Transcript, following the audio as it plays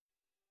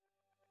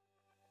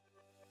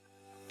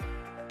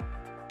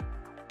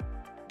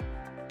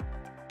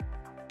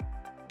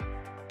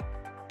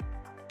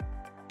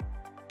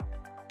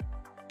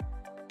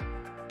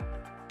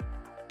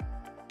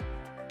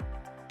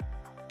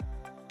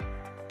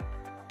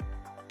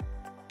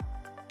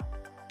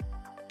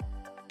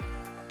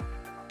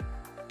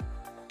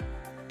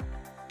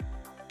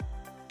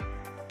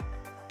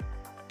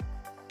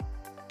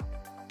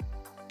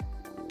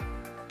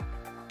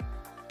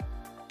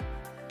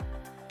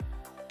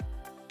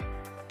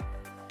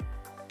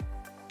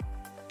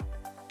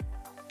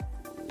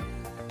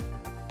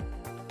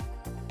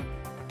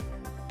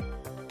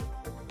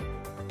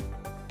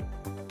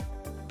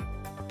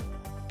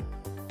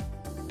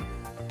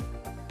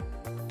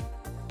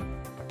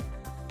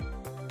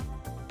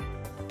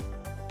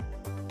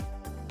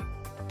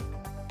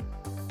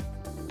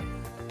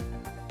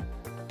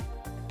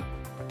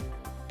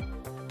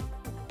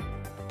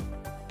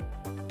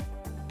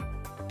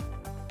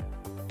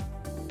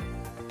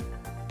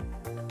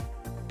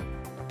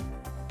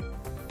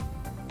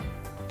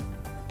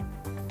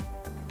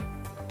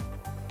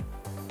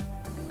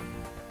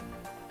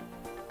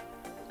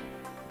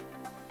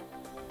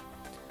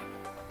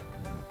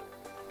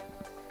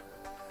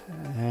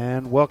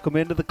welcome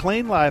into the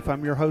Clean Life.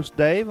 I'm your host,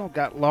 Dave. I've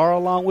got Laura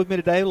along with me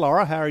today.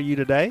 Laura, how are you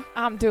today?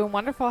 I'm doing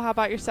wonderful. How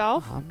about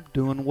yourself? I'm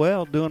doing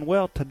well, doing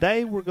well.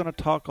 Today we're going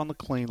to talk on the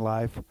Clean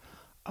Life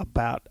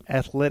about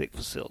athletic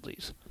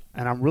facilities.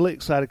 And I'm really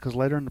excited because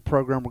later in the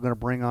program we're going to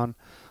bring on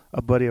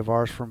a buddy of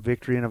ours from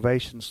Victory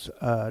Innovations,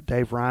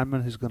 Dave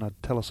Reinman, who's going to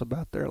tell us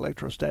about their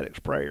electrostatic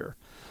sprayer.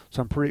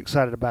 So I'm pretty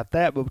excited about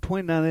that. But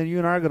between now and then, you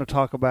and I are going to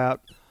talk about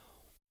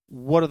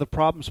what are the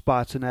problem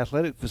spots in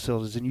athletic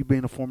facilities. And you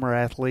being a former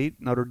athlete,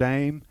 Notre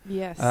Dame,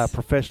 Yes.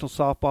 Professional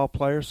softball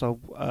player, so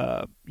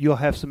you'll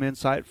have some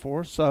insight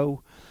for us.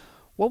 So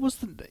what was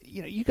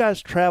you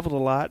guys traveled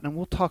a lot, and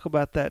we'll talk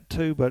about that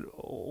too, but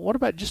what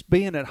about just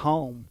being at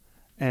home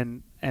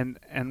and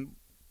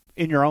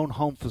in your own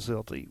home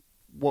facility?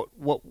 What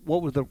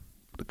were the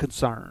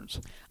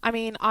concerns? I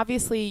mean,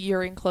 obviously,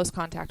 you're in close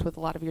contact with a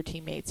lot of your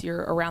teammates.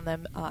 You're around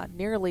them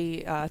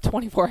nearly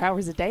 24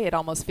 hours a day, it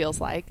almost feels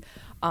like.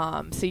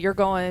 So you're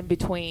going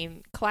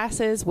between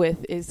classes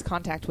is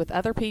contact with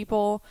other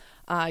people.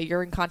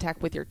 You're in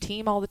contact with your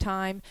team all the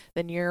time.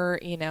 Then you're,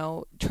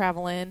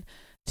 traveling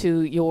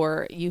to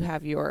you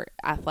have your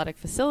athletic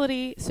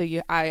facility. So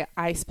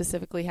I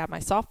specifically have my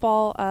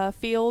softball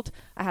field.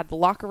 I had the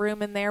locker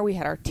room in there. We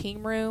had our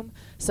team room.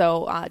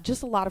 So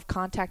just a lot of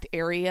contact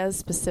areas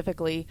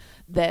specifically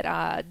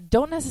that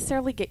don't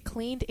necessarily get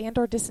cleaned and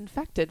or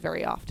disinfected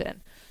very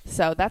often.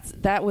 So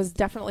that was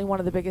definitely one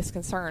of the biggest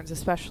concerns,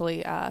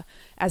 especially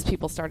as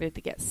people started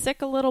to get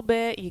sick a little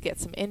bit. You get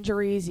some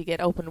injuries, you get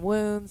open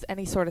wounds,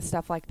 any sort of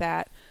stuff like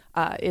that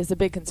is a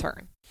big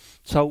concern.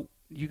 So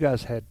you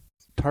guys had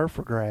turf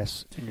or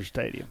grass in your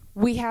stadium?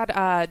 We had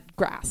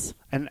grass.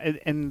 And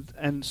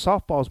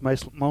softball is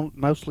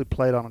mostly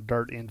played on a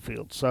dirt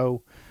infield.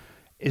 So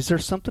is there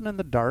something in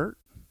the dirt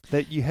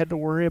that you had to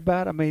worry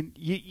about? I mean,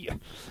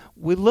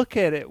 we look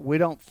at it, we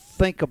don't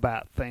think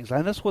about things.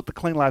 And that's what the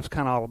Clean Life's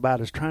kind of all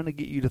about, is trying to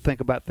get you to think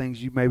about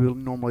things you maybe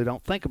normally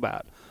don't think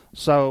about.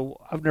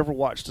 So I've never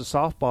watched a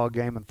softball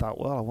game and thought,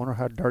 well, I wonder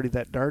how dirty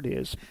that dirt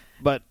is.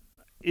 But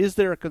is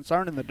there a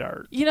concern in the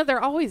dirt? There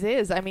always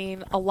is. I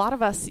mean, a lot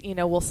of us,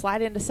 will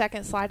slide into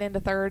second, slide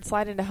into third,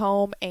 slide into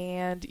home,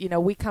 and,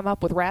 we come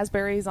up with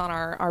raspberries on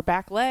our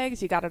back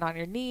legs. You got it on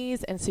your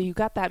knees, and so you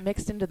got that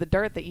mixed into the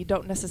dirt that you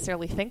don't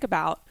necessarily think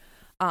about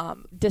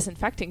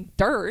disinfecting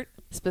dirt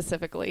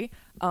specifically.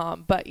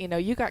 But,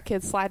 you got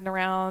kids sliding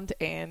around,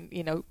 and,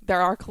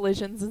 there are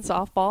collisions in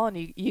softball,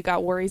 and you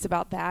got worries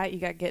about that. You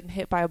got getting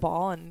hit by a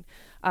ball and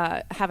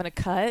having a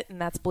cut,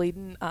 and that's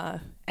bleeding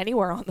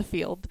anywhere on the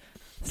field.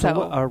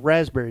 So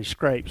raspberry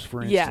scrapes,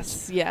 for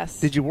instance. Yes.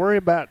 Did you worry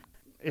about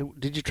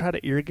did you try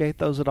to irrigate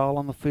those at all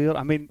on the field?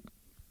 I mean,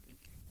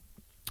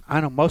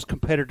 I know most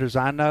competitors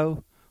I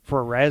know,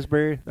 for a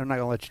raspberry, they're not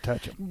going to let you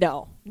touch them.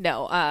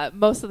 No.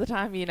 Most of the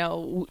time,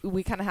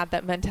 we kind of have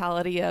that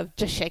mentality of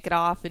just shake it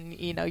off and,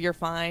 you're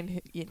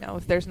fine.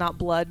 If there's not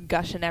blood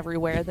gushing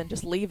everywhere, then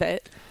just leave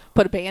it.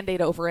 Put a Band-Aid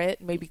over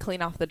it, maybe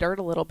clean off the dirt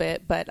a little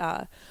bit.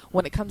 But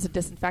when it comes to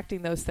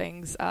disinfecting those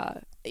things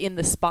in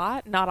the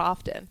spot, not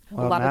often.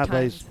 Well, a lot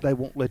nowadays, of times they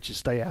won't let you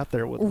stay out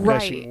there with a Right.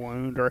 gushing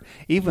wound or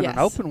even an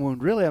open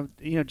wound. Really,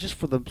 just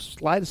for the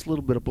slightest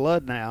little bit of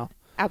blood now.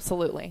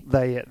 Absolutely.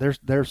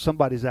 There's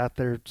somebody's out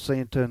there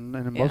seeing to, and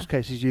in most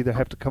cases, you either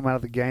have to come out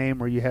of the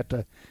game or you have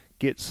to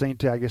get seen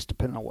to, I guess,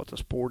 depending on what the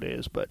sport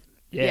is. But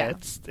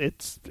it's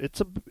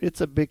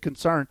a big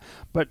concern.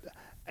 But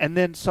and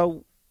then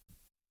so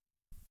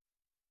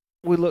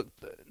we look.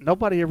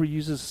 Nobody ever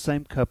uses the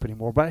same cup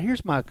anymore. But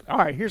here's I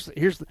got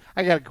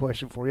a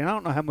question for you. And I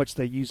don't know how much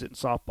they use it in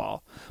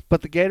softball,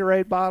 but the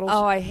Gatorade bottles.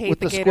 Oh, I hate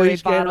with the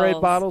squeezed Gatorade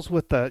Gatorade bottles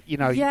with the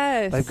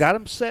Yes. they've got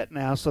them set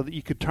now so that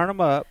you could turn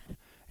them up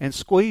and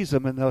squeeze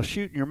them, and they'll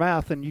shoot in your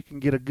mouth, and you can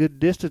get a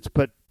good distance.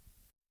 But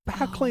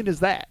how clean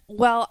is that?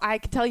 Well, I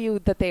can tell you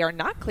that they are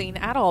not clean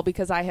at all,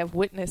 because I have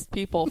witnessed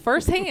people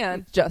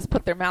firsthand just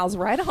put their mouths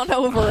right on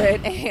over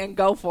it and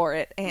go for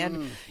it.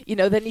 And,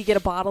 then you get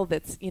a bottle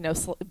that's,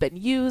 been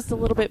used a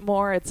little bit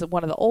more. It's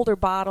one of the older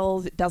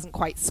bottles. It doesn't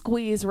quite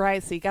squeeze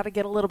right, so you got to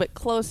get a little bit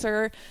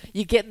closer.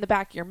 You get in the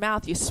back of your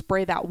mouth. You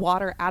spray that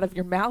water out of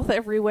your mouth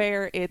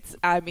everywhere.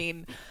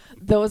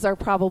 Those are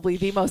probably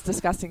the most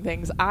disgusting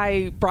things.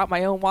 I brought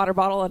my own water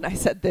bottle, and I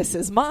said, this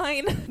is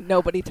mine.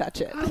 Nobody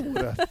touch it. I would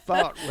have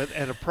thought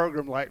at a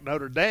program like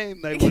Notre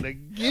Dame, they would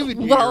have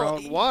given you your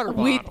own water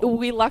bottle.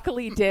 We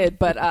luckily did,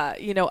 but,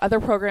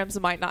 other programs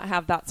might not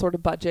have that sort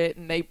of budget,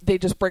 and they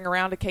just bring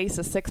around a case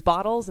of 6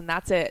 bottles, and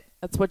that's it.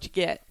 That's what you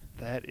get.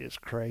 That is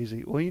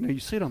crazy. Well, you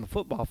see it on the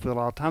football field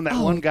all the time.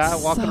 That one guy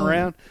walking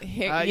around,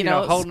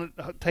 holding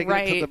it, taking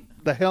it to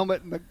the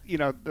helmet, and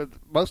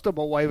most of them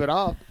will wave it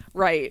off.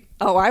 Right.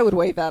 Oh, I would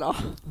wave that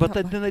off. But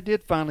then they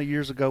did finally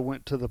years ago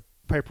went to the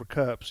paper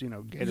cups.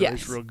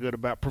 Gatorade's real good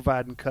about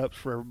providing cups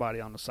for everybody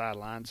on the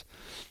sidelines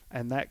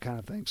and that kind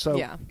of thing.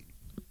 So,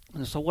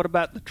 So what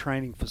about the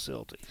training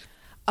facilities?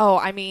 Oh,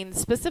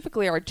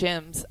 specifically our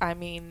gyms.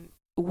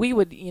 We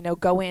would,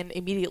 go in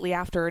immediately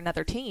after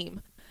another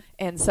team.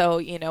 And so,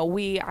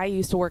 I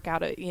used to work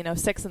out at,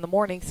 6 in the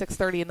morning,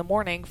 6:30 in the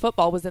morning.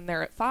 Football was in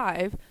there at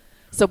 5.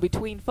 So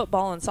between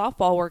football and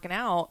softball working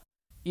out,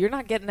 you're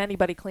not getting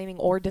anybody cleaning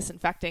or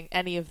disinfecting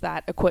any of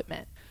that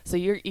equipment. So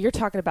you're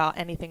talking about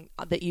anything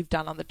that you've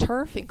done on the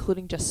turf,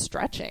 including just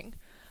stretching.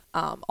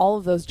 All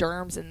of those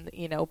germs, and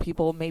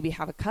people maybe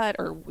have a cut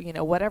or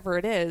whatever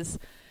it is.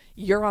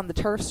 You're on the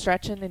turf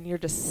stretching, and you're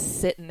just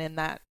sitting in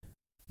that.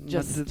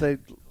 Just they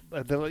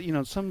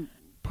some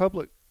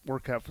public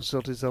workout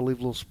facilities, they'll leave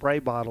little spray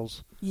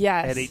bottles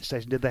at each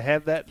station. Did they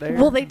have that there?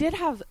 Well, they did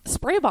have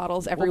spray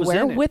bottles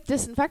everywhere with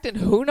disinfectant.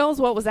 Who knows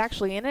what was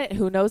actually in it?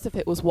 Who knows if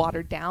it was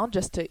watered down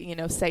just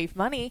to, save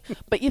money?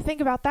 But you think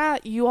about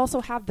that, you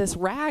also have this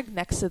rag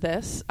next to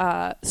this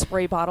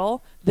spray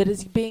bottle that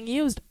is being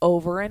used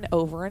over and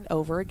over and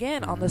over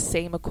again on the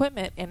same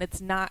equipment, and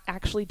it's not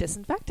actually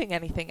disinfecting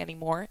anything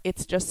anymore.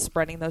 It's just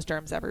spreading those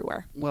germs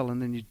everywhere. Well,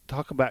 and then you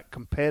talk about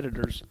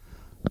competitors.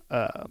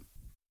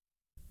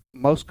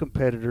 Most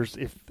competitors,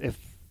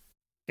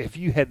 if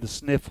you had the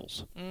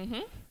sniffles,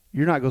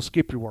 you're not going to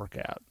skip your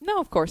workout. No,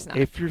 of course not.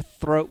 If your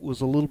throat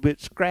was a little bit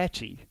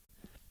scratchy,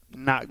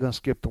 not going to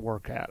skip the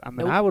workout. I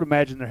mean, Nope. I would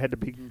imagine there had to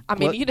be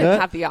you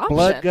didn't have the option.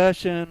 blood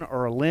gushing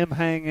or a limb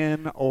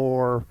hanging,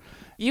 or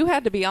you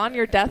had to be on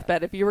your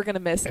deathbed if you were going to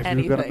miss anything.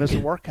 If you were going to miss a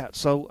workout.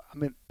 So, I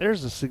mean,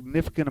 there's a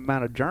significant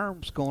amount of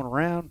germs going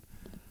around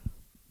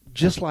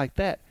just like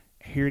that.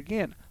 Here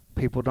again,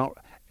 people don't.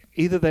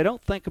 Either they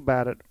don't think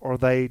about it or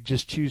they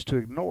just choose to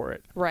ignore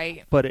it.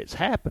 Right. But it's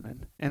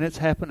happening, and it's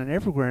happening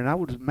everywhere. And I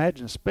would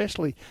imagine,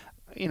 especially,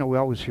 we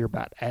always hear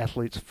about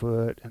athlete's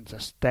foot and the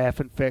staph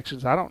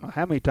infections. I don't know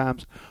how many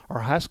times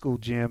our high school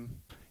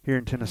gym here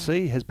in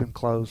Tennessee has been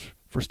closed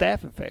for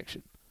staph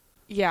infection.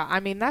 Yeah, I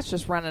mean, that's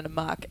just running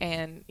amok.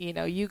 And,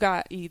 you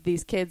got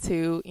these kids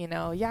who,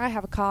 I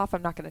have a cough,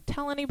 I'm not going to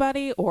tell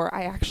anybody, or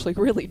I actually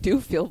really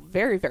do feel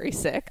very, very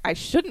sick. I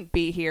shouldn't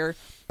be here,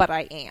 but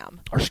I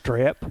am. Or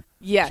strep.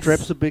 Yes.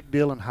 Strep's a big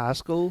deal in high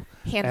school.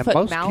 Hand, foot,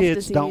 most mouth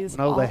kids disease, don't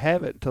know they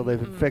have it until they've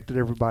infected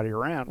everybody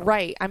around them.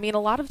 Right. I mean, a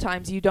lot of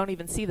times you don't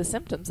even see the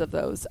symptoms of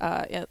those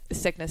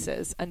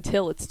sicknesses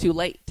until it's too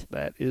late.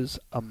 That is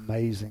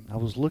amazing. I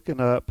was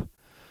looking up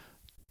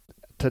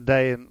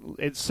today, and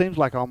it seems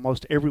like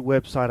almost every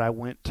website I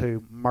went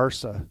to,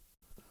 MRSA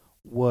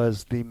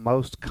was the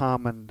most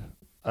common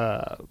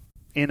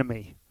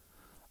enemy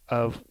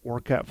of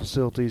workout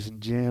facilities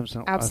and gyms.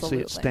 And Absolutely.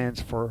 I see it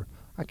stands for,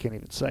 I can't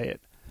even say it,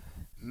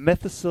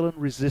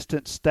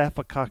 methicillin-resistant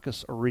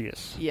Staphylococcus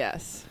aureus.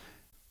 Yes.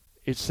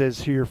 It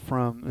says here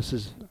this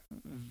is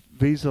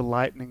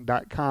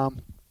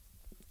visalightning.com,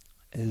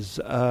 is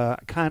a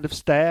kind of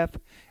staph,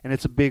 and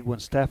it's a big one.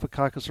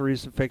 Staphylococcus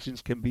aureus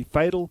infections can be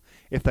fatal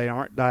if they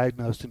aren't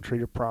diagnosed and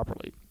treated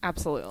properly.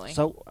 Absolutely.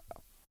 So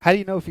how do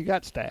you know if you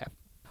got staph?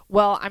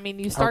 Well, I mean,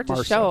 you start to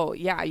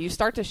MRSA. you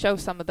start to show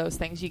some of those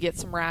things. You get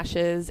some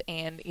rashes,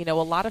 and, a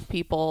lot of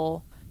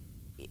people,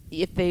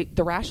 if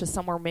the rash is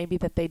somewhere maybe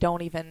that they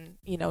don't even,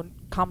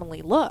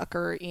 commonly look,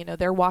 or,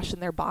 they're washing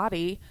their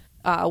body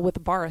with a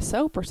bar of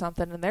soap or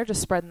something, and they're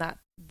just spreading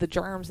the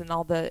germs and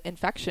all the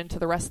infection to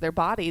the rest of their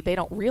body. They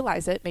don't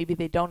realize it. Maybe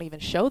they don't even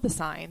show the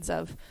signs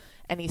of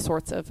any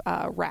sorts of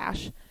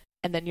rash,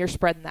 and then you're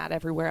spreading that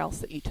everywhere else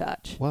that you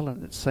touch. Well,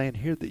 and it's saying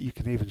here that you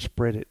can even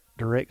spread it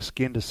direct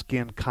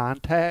skin-to-skin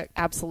contact.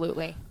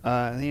 Absolutely.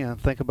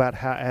 Think about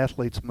how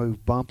athletes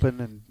move, bumping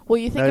and. Well,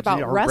 you think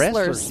about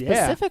wrestlers yeah.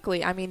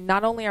 specifically. I mean,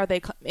 not only are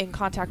they in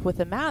contact with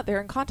the mat,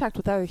 they're in contact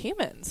with other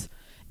humans.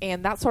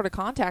 And that sort of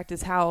contact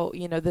is how,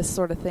 this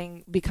sort of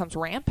thing becomes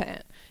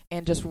rampant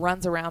and just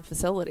runs around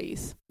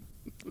facilities.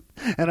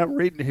 And I'm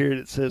reading here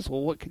that says,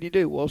 well, what can you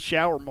do? Well,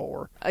 shower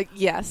more.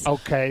 Yes.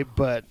 Okay,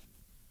 but.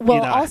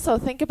 Well, also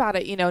think about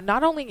it,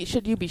 not only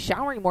should you be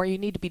showering more, you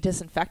need to be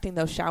disinfecting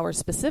those showers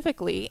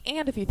specifically.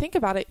 And if you think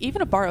about it,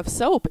 even a bar of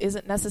soap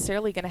isn't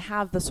necessarily going to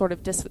have the sort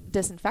of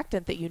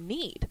disinfectant that you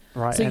need.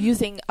 Right. So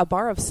using a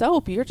bar of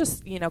soap, you're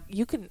just,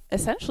 you can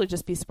essentially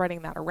just be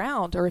spreading that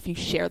around. Or if you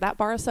share that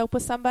bar of soap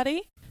with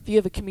somebody, if you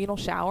have a communal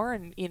shower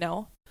and,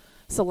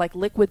 so like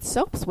liquid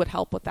soaps would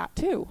help with that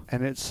too.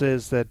 And it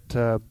says that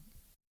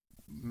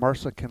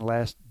MRSA can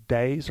last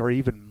days or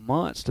even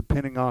months,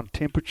 depending on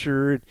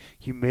temperature and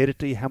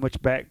humidity, how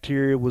much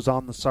bacteria was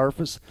on the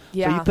surface.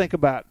 Yeah. So you think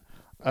about,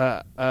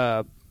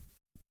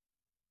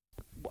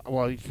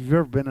 well, if you've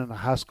ever been in a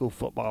high school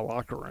football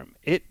locker room,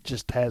 it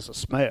just has a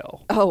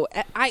smell. Oh,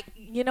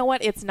 you know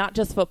what? It's not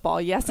just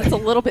football. Yes, it's a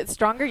little bit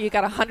stronger. You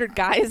got 100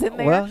 guys in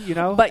there.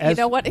 Well, but you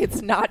know what?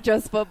 It's not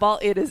just football.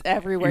 It is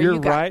everywhere. You're you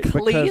got right,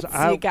 cleats.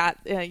 You got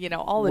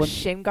all the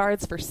shin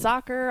guards for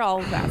soccer, all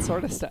of that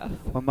sort of stuff.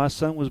 When my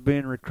son was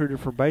being recruited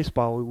for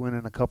baseball, we went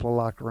in a couple of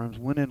locker rooms.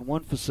 Went in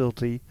one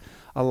facility,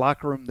 a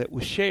locker room that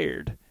was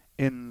shared.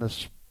 In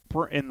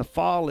the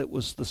fall, it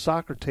was the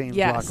soccer team's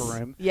locker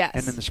room. Yes.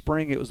 And in the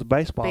spring, it was the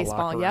baseball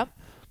locker room. Yep.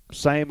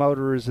 Same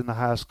odor as in the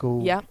high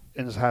school. Yep.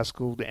 In his high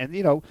school.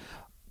 And,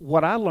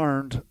 what I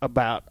learned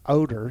about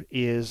odor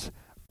is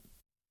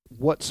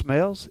what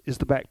smells is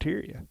the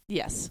bacteria.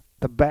 Yes.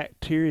 The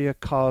bacteria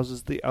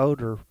causes the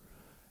odor,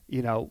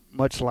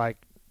 much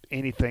like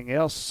anything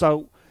else.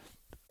 So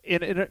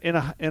in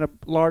a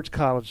large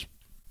college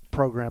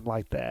program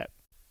like that,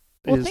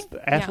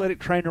 the athletic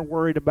trainer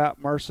worried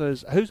about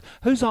MRSA?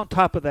 Who's on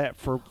top of that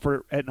for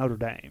at Notre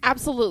Dame?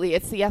 Absolutely,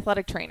 it's the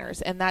athletic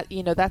trainers, and that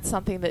that's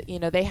something that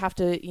they have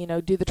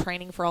to do the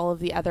training for all of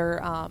the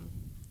other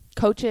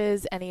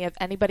coaches,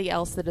 anybody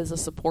else that is a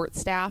support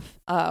staff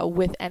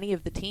with any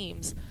of the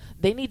teams.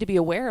 They need to be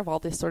aware of all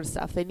this sort of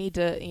stuff. They need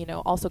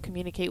to also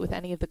communicate with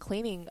any of the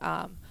cleaning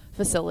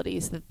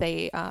facilities that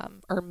they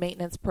or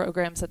maintenance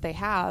programs that they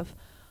have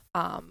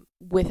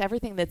with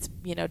everything that's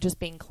just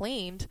being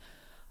cleaned.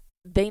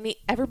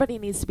 Everybody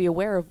needs to be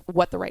aware of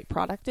what the right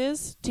product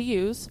is to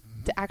use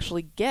to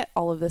actually get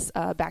all of this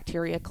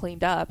bacteria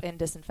cleaned up and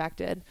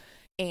disinfected,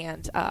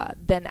 and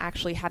then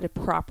actually how to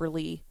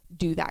properly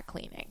do that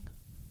cleaning.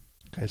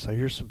 Okay, so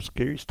here's some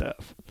scary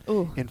stuff.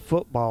 Ooh. In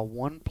football,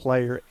 one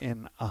player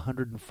in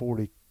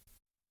 140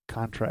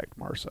 contract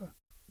MRSA.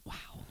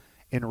 Wow.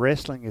 In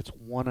wrestling, it's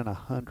 1 in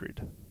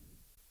 100.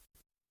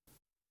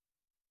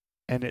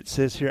 And it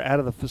says here, out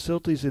of the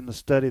facilities in the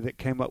study that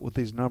came up with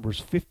these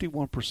numbers,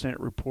 51%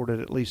 reported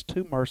at least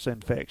 2 MRSA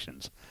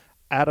infections.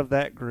 Out of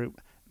that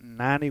group,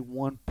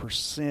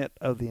 91%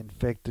 of the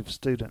infected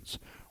students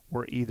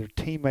were either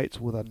teammates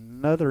with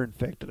another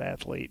infected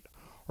athlete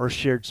or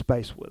shared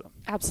space with them.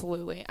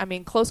 Absolutely. I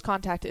mean, close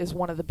contact is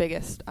one of the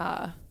biggest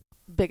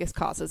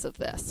causes of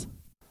this.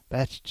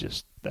 That's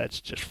just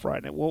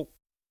frightening. Well,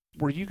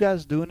 were you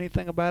guys doing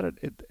anything about it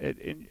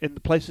in the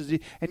places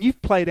and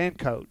you've played and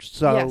coached,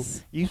 so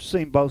yes. You've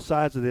seen both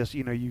sides of this.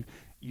 You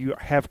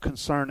have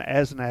concern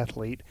as an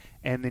athlete,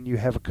 and then you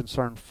have a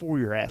concern for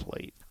your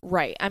athlete.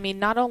 Right. I mean,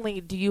 not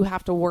only do you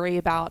have to worry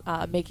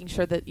about making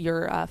sure that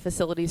your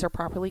facilities are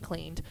properly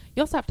cleaned,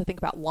 you also have to think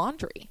about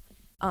laundry.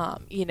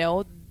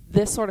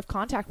 This sort of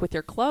contact with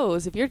your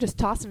clothes, if you're just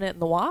tossing it in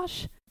the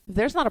wash, if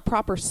there's not a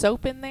proper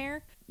soap in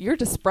there, you're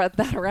just spreading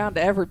that around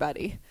to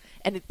everybody.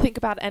 And think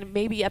about, and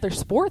maybe other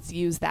sports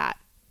use that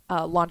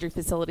laundry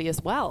facility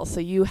as well. So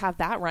you have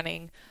that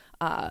running,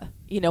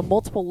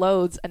 multiple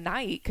loads a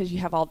night because you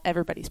have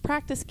everybody's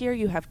practice gear,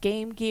 you have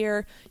game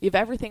gear, you have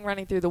everything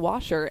running through the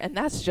washer, and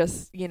that's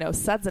just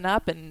sudsing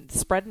up and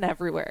spreading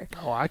everywhere.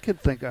 Oh, I can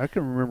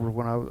remember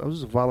when I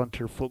was a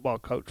volunteer football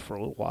coach for a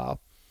little while,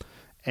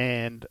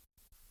 and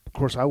of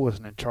course I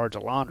wasn't in charge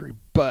of laundry,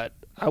 but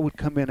I would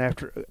come in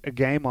after a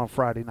game on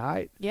Friday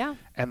night,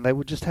 and they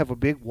would just have a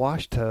big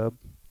wash tub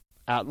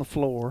out on the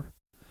floor,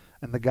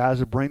 and the guys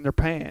would bring their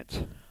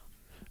pants,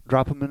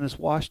 drop them in this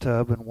wash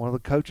tub, and one of the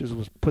coaches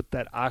would put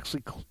that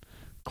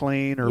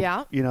OxyClean or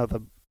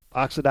the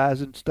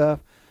oxidizing stuff,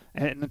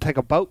 and then take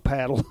a boat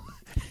paddle.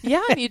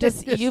 Yeah, and you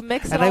mix it all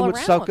around. And they would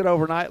soak it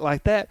overnight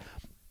like that.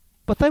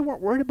 But they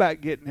weren't worried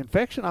about getting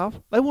infection off.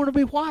 They want to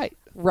be white.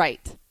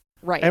 Right.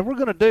 And we're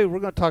going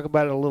to talk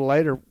about it a little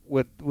later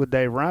with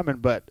Dave Ryman,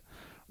 but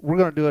we're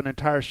going to do an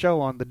entire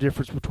show on the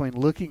difference between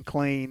looking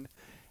clean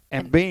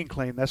and being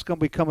clean. That's going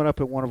to be coming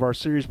up in one of our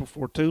series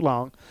before too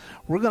long.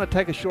 We're going to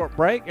take a short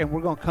break, and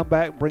we're going to come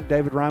back and bring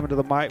David Ryman to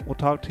the mic. We'll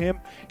talk to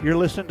him. You're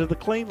listening to The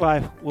Clean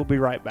Life. We'll be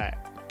right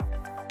back.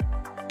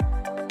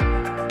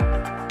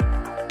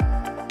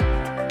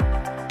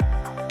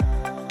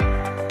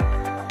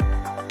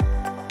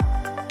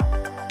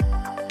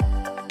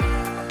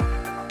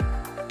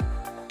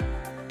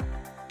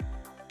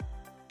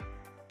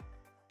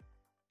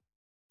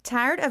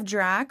 Tired of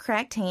dry,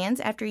 cracked hands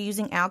after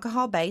using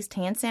alcohol-based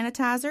hand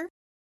sanitizer?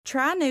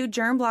 Try new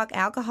GermBlock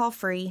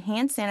alcohol-free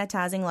hand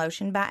sanitizing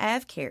lotion by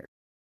AvCare.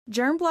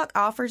 GermBlock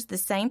offers the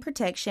same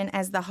protection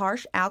as the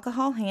harsh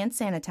alcohol hand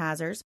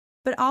sanitizers,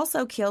 but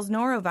also kills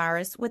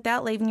norovirus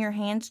without leaving your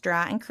hands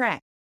dry and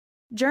cracked.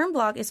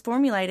 GermBlock is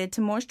formulated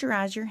to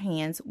moisturize your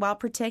hands while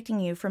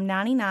protecting you from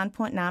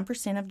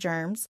 99.9% of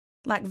germs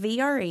like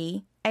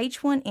VRE,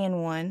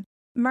 H1N1,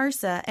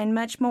 MRSA, and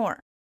much more.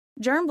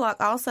 GermBlock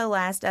also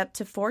lasts up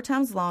to 4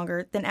 times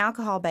longer than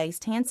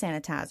alcohol-based hand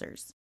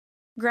sanitizers.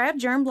 Grab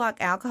GermBlock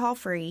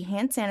alcohol-free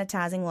hand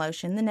sanitizing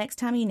lotion the next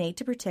time you need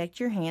to protect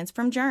your hands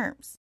from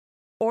germs.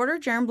 Order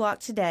GermBlock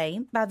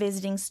today by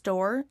visiting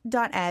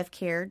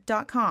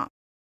store.avcare.com.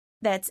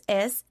 That's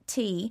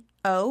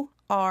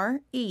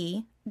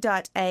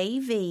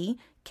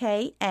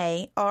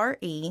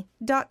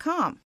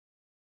store.avcare.com.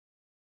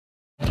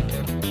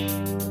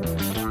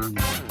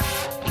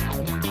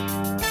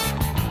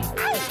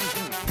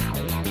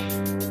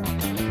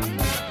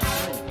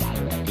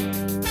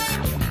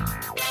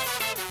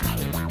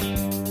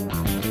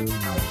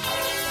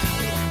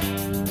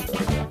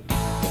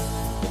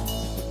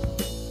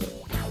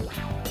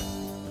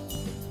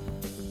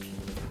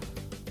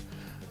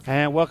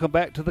 And welcome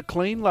back to The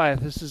Clean Life.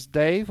 This is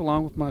Dave,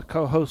 along with my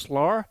co-host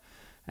Laura,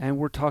 and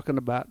we're talking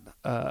about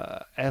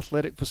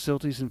athletic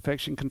facilities,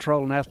 infection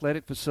control in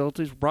athletic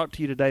facilities, brought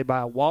to you today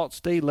by Walt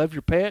Stee. Love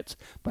your pets,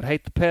 but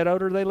hate the pet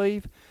odor they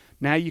leave?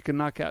 Now you can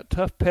knock out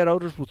tough pet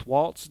odors with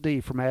Waltz D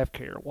from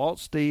AvCare.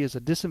 Waltz D is a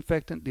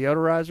disinfectant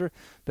deodorizer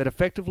that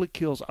effectively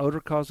kills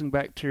odor-causing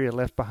bacteria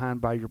left behind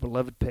by your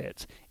beloved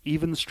pets,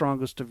 even the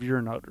strongest of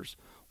urine odors.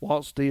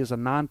 Waltz D is a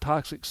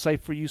non-toxic,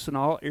 safe for use in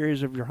all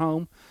areas of your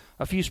home.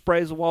 A few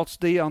sprays of Waltz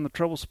D on the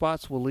trouble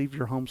spots will leave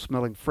your home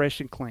smelling fresh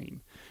and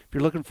clean. If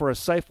you're looking for a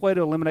safe way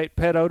to eliminate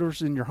pet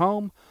odors in your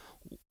home,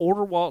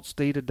 order Waltz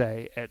D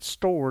today at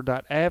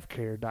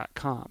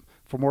store.avcare.com.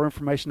 For more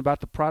information about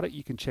the product,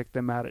 you can check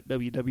them out at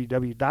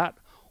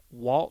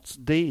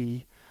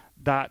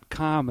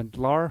www.waltzd.com. And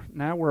Laura,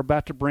 now we're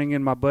about to bring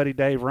in my buddy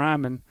Dave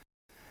Ryman.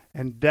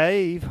 And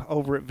Dave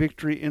over at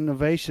Victory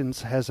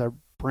Innovations has a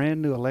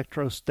brand new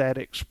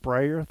electrostatic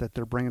sprayer that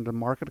they're bringing to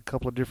market, a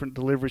couple of different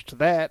deliveries to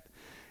that.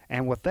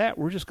 And with that,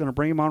 we're just going to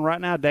bring him on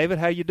right now. David,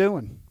 how you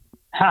doing?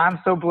 I'm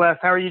so blessed.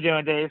 How are you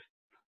doing, Dave?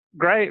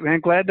 Great, man.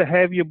 Glad to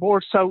have you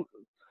aboard. So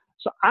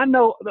I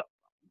know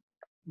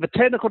the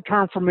technical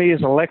term for me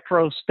is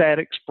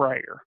electrostatic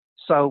sprayer.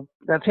 So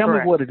tell me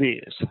what it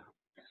is.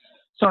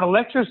 So an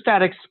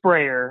electrostatic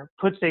sprayer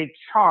puts a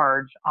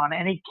charge on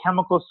any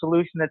chemical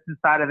solution that's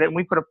inside of it, and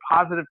we put a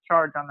positive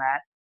charge on that.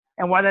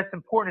 And why that's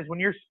important is when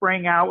you're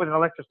spraying out with an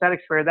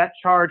electrostatic sprayer, that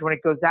charge, when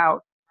it goes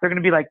out, they're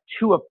going to be like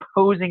two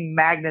opposing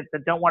magnets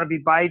that don't want to be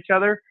by each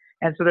other.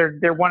 And so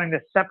they're wanting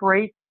to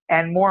separate.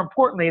 And more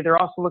importantly, they're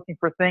also looking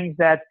for things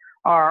that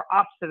are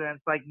oxidants,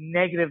 like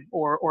negative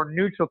or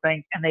neutral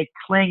things, and they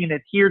cling and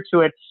adhere to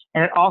it.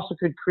 And it also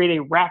could create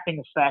a wrapping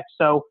effect.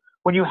 So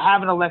when you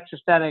have an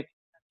electrostatic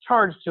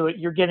charge to it,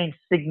 you're getting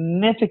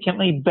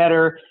significantly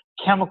better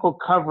chemical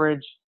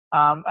coverage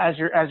as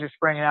you're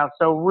spraying it out.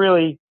 So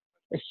really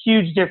a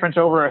huge difference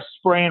over a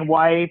spray and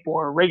wipe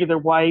or regular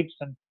wipes.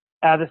 And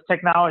this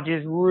technology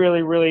is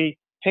really, really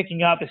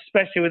picking up,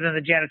 especially within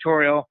the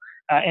janitorial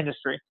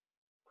industry.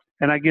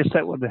 And I guess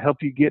that would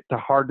help you get to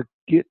hard to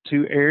get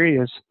to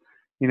areas.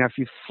 You know, if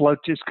you float,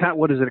 it's kind of,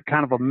 what is it,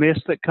 kind of a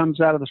mist that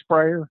comes out of the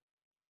sprayer?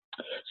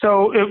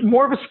 So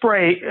more of a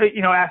spray,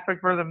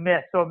 aspect for the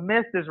mist. So a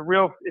mist is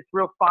it's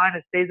real fine.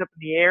 It stays up in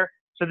the air.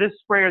 So this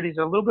sprayer, these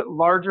are a little bit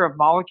larger of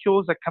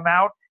molecules that come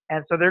out.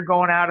 And so they're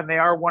going out and they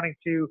are wanting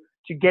to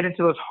get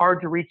into those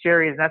hard to reach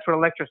areas. And that's what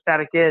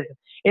electrostatic is.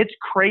 It's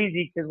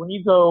crazy because when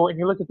you go and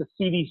you look at the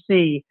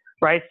CDC,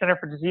 right, Center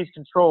for Disease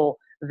Control,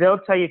 they'll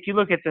tell you if you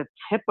look at the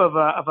tip of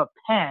a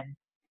pen,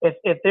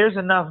 if there's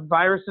enough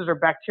viruses or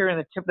bacteria in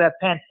the tip of that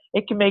pen,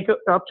 it can make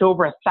up to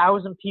over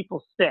 1,000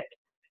 people sick.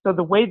 So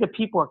the way that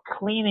people are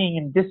cleaning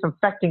and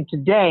disinfecting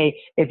today,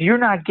 if you're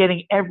not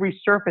getting every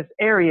surface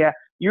area,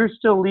 you're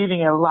still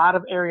leaving a lot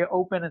of area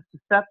open and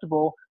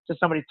susceptible to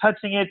somebody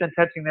touching it, then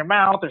touching their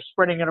mouth or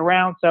spreading it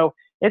around. So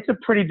it's a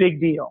pretty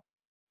big deal.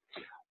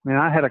 I mean,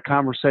 I had a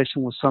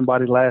conversation with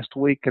somebody last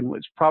week, and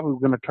it's probably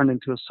going to turn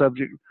into a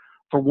subject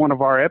for one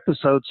of our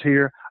episodes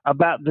here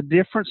about the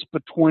difference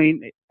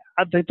between,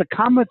 I think the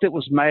comment that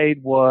was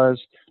made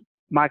was,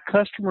 my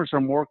customers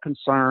are more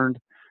concerned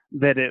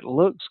that it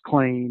looks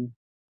clean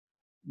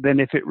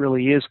than if it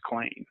really is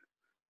clean.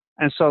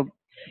 And so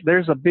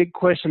there's a big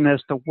question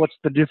as to what's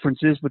the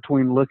difference is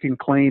between looking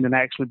clean and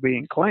actually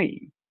being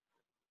clean.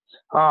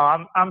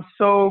 I'm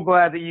so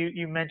glad that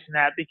you mentioned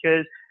that,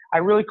 because I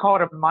really call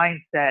it a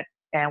mindset.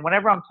 And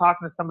whenever I'm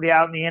talking to somebody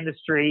out in the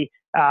industry,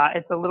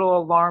 it's a little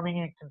alarming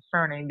and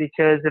concerning,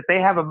 because if they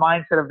have a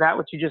mindset of that,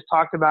 what you just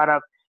talked about,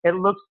 of it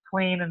looks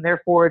clean and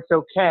therefore it's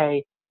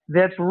okay,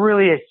 that's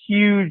really a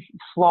huge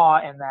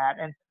flaw in that.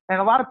 And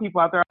a lot of people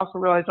out there also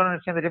don't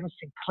understand the difference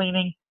between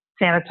cleaning,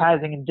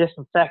 sanitizing, and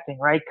disinfecting,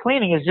 right?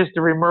 Cleaning is just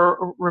the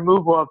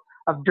removal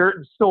of dirt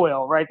and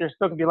soil, right? There's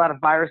still going to be a lot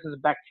of viruses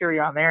and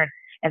bacteria on there.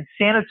 And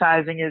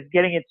sanitizing is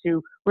getting it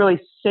to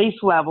really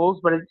safe levels,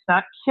 but it's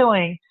not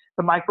killing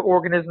the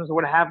microorganisms or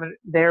what have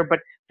there. But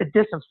the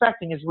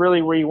disinfecting is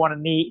really where you want to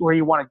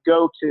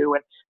go to.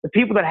 And the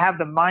people that have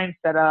the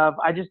mindset of,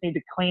 I just need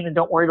to clean and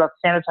don't worry about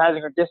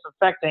sanitizing or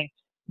disinfecting,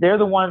 they're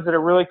the ones that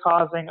are really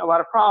causing a lot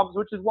of problems,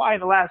 which is why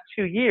in the last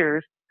 2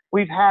 years,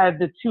 we've had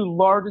the two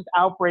largest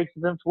outbreaks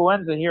of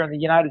influenza here in the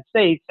United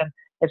States, and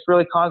it's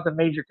really caused a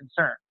major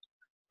concern.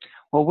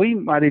 Well, we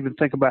might even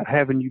think about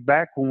having you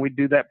back when we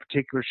do that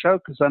particular show,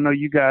 because I know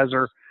you guys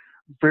are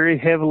very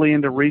heavily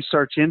into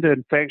research into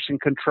infection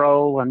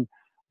control and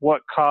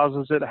what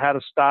causes it, how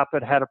to stop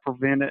it, how to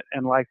prevent it,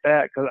 and like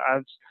that, because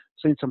I've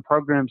seen some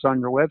programs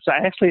on your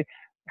website. I actually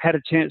had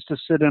a chance to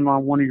sit in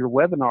on one of your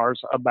webinars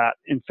about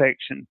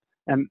infection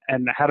and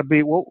how to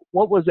be, what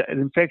was it, an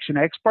infection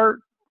expert?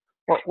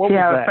 What was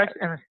that?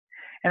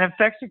 An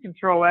infection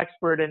control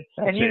expert. And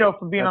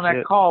from being on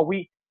that call,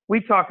 we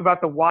talk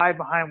about the why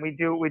behind we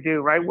do what we do,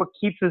 right? What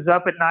keeps us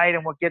up at night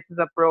and what gets us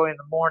up early in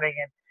the morning.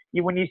 And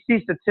when you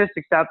see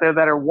statistics out there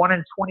that are 1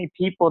 in 20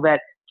 people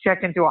that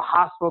check into a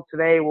hospital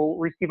today will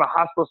receive a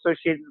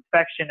hospital-associated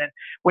infection. And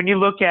when you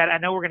look at, I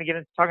know we're going to get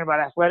into talking about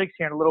athletics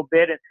here in a little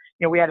bit, and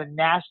we had a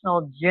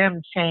national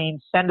gym chain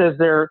send us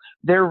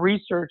their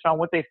research on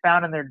what they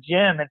found in their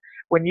gym. And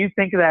when you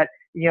think of that,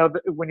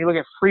 when you look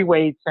at free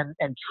weights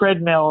and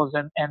treadmills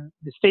and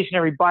the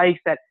stationary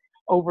bikes, that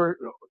over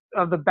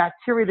of the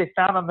bacteria they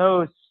found on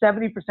those,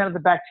 70% of the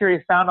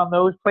bacteria found on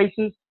those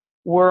places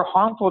were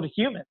harmful to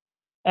humans.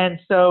 And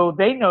so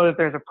they know that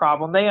there's a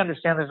problem. They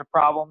understand there's a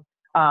problem.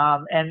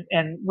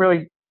 And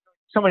really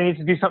somebody needs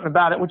to do something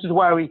about it, which is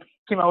why we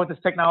came out with this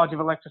technology of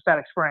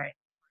electrostatic spraying.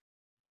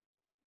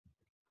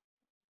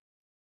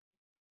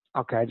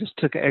 Okay, I just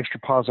took an extra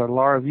pause there.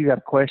 Laura, have you got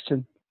a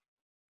question?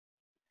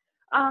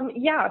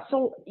 Yeah,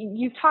 so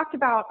you talked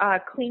about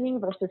cleaning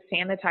versus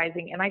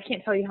sanitizing, and I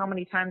can't tell you how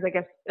many times, I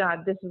guess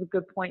this is a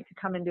good point to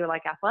come into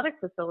like athletic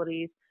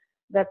facilities.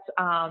 That's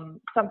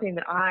something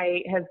that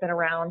I have been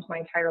around my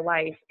entire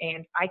life,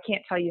 and I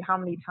can't tell you how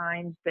many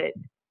times that,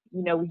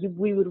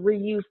 we would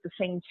reuse the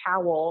same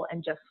towel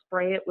and just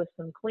spray it with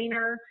some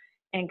cleaner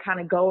and kind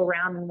of go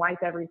around and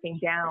wipe everything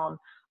down.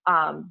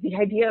 The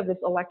idea of this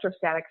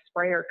electrostatic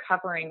sprayer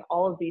covering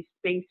all of these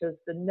spaces,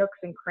 the nooks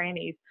and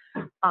crannies.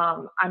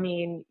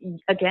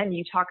 Again,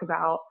 you talk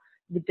about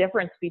the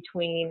difference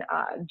between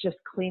just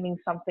cleaning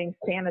something,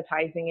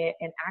 sanitizing it,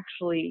 and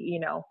actually,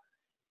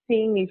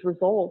 seeing these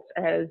results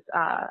as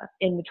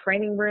in the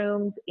training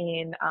rooms,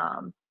 in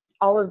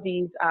all of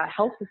these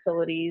health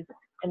facilities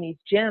and these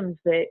gyms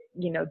that,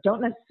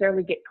 don't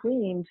necessarily get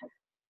cleaned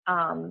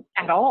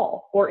at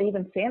all, or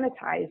even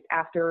sanitized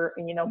after,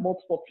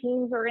 multiple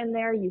teams are in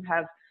there. You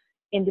have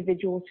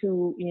individuals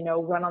who,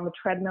 run on the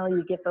treadmill,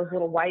 you get those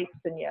little wipes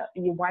and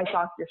you wipe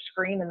off your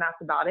screen and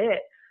that's about it.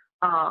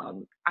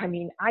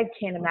 I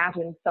can't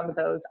imagine some of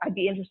those. I'd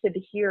be interested to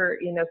hear,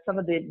 some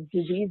of the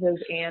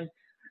diseases and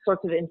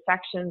sorts of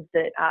infections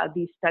that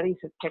these studies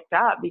have picked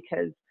up,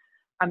 because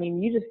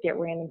you just get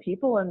random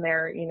people in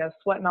there,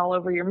 sweating all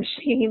over your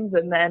machines,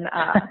 and then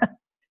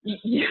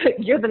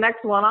you're the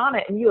next one on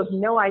it, and you have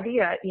no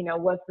idea,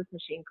 was this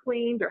machine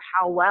cleaned or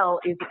how well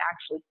is it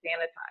actually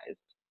sanitized?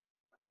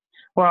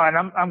 Well,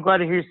 and I'm glad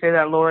to hear you say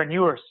that, Laura, and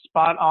you are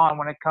spot on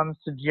when it comes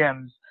to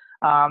gyms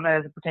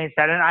as it pertains to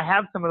that. And I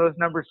have some of those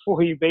numbers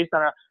for you based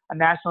on a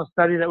national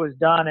study that was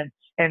done,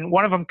 and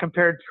one of them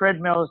compared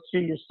treadmills to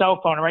your cell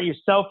phone, right? Your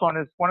cell phone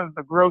is one of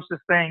the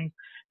grossest things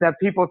that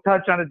people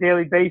touch on a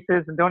daily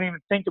basis and don't even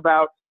think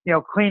about,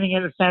 cleaning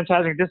it,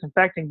 sanitizing, or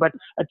disinfecting. But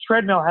a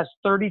treadmill has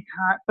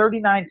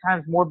 39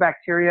 times more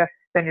bacteria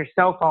than your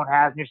cell phone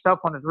has, and your cell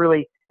phone is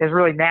really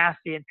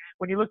nasty. And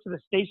when you look to the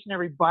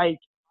stationary bike,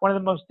 one of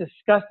the most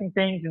disgusting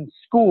things in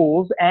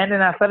schools and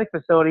in athletic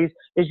facilities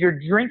is your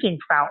drinking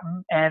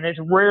fountain, and it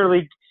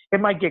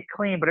might get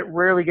clean, but it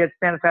rarely gets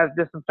sanitized,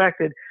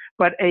 disinfected.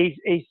 But a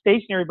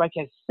stationary bike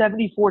has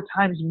 74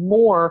 times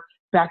more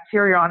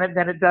bacteria on it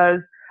than it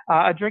does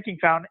a drinking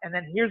fountain. And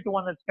then here's the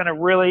one that's going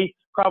to really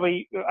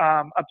probably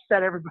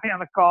upset everybody on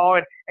the call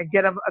and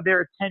get them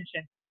their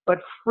attention. But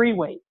free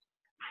weights.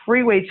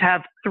 Free weights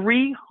have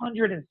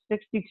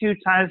 362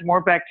 times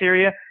more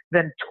bacteria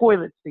than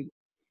toilet seats.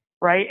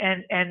 Right.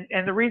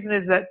 And the reason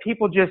is that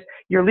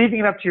you're leaving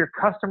it up to your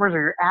customers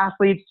or your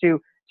athletes to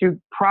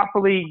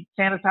properly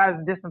sanitize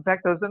and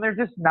disinfect those. And they're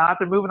just not.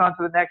 They're moving on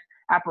to the next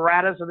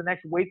apparatus or the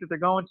next weight that they're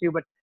going to.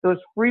 But those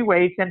free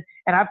weights, and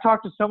I've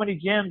talked to so many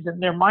gyms,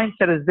 and their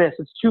mindset is this.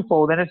 It's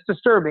twofold, and it's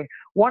disturbing.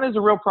 One is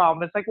a real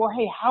problem. It's like, well,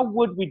 hey, how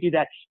would we do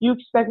that? You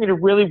expect me to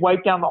really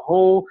wipe down the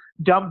whole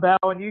dumbbell,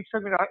 and you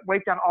expect me to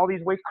wipe down all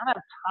these weights? I don't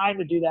have time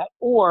to do that.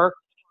 Or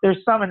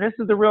there's some, and this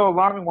is the real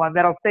alarming one,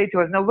 that'll say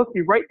to us, now look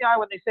me right now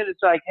when they said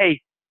it's like,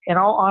 hey, in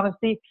all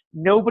honesty,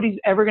 nobody's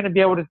ever going to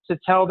be able to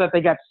tell that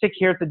they got sick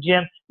here at the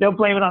gym. They'll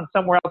blame it on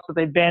somewhere else that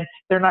they've been.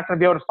 They're not going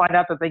to be able to find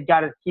out that they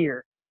got it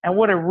here. And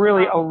what a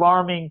really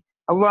alarming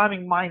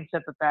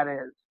mindset that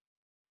is.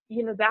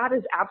 That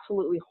is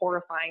absolutely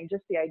horrifying.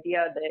 Just the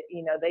idea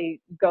that, they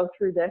go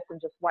through this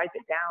and just wipe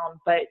it down.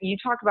 But you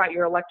talk about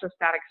your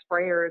electrostatic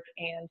sprayers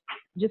and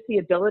just the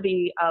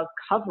ability of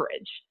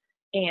coverage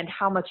and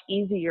how much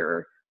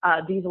easier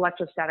these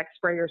electrostatic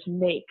sprayers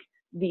make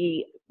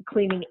the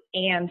cleaning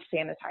and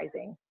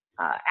sanitizing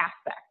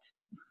aspect.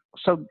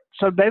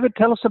 So David,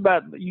 tell us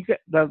about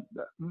the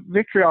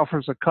Victory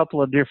offers a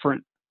couple of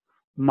different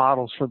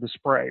models for the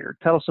sprayer.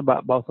 Tell us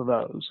about both of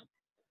those.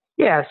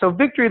 Yeah, so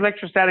Victory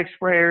electrostatic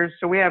sprayers.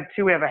 So we have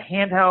two. We have a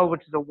handheld,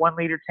 which is a 1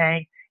 liter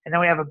tank, and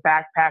then we have a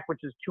backpack, which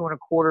is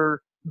 2.25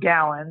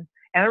 gallons.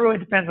 And it really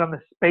depends on the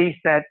space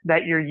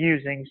that you're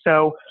using.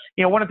 So,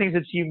 one of the things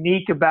that's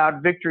unique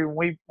about Victory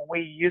when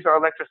we use our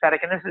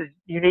electrostatic, and this is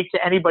unique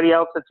to anybody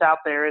else that's out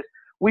there, is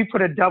we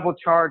put a double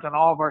charge on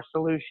all of our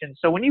solutions.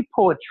 So when you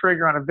pull a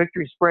trigger on a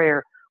Victory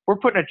sprayer, we're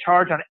putting a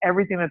charge on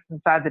everything that's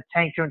inside the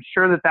tank to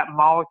ensure that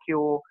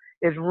molecule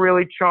is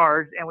really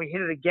charged, and we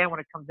hit it again when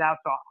it comes out,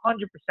 so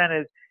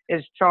 100%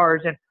 is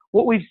charged. And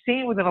what we've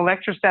seen with an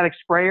electrostatic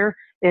sprayer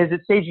is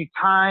it saves you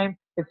time,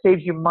 it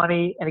saves you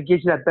money, and it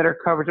gives you that better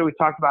coverage that we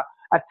talked about.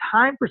 A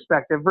time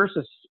perspective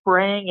versus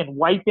spraying and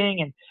wiping,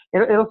 and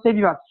it'll save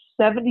you about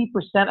 70%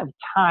 of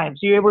time.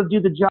 So you're able to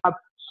do the job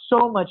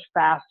so much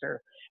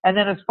faster. And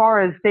then as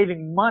far as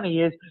saving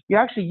money is you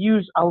actually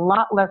use a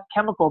lot less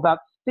chemical, about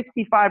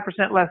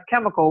 65% less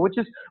chemical, which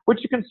is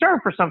a concern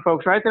for some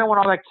folks, right? They don't want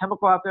all that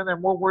chemical out there, and they're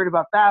more worried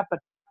about that. But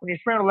when you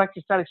spray an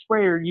electrostatic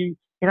sprayer, you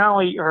not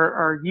only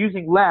are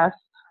using less,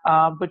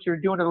 but you're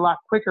doing it a lot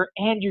quicker,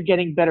 and you're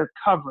getting better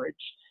coverage.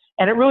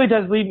 And it really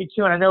does lead me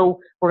to, and I know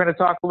we're going to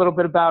talk a little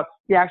bit about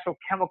the actual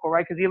chemical,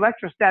 right? Because the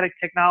electrostatic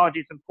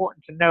technology, it's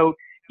important to note,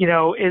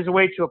 is a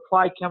way to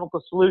apply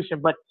chemical solution,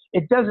 but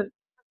it doesn't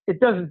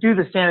do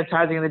the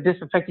sanitizing and the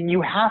disinfecting.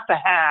 You have to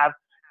have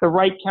the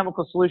right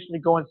chemical solution to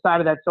go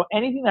inside of that. So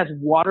anything that's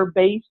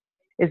water-based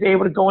is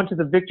able to go into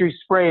the Victory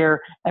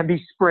sprayer and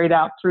be sprayed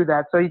out through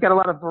that. So you've got a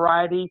lot of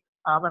variety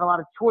and a lot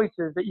of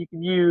choices that you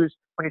can use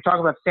when you're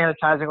talking about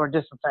sanitizing or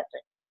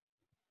disinfecting.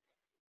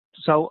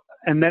 So,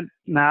 and then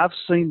now I've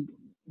seen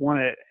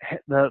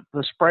the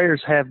sprayers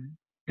have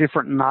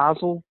different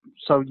nozzles,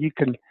 so you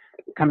can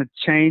kind of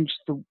change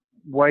the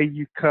way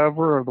you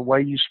cover or the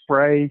way you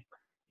spray,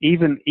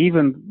 even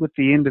with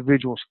the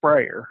individual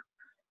sprayer.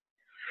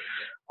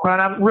 Well,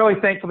 and I'm really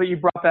thankful that you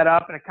brought that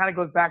up, and it kind of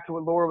goes back to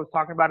what Laura was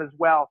talking about as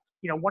well.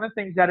 One of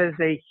the things that is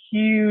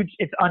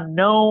it's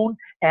unknown,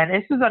 and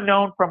this is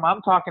unknown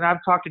I've talked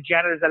to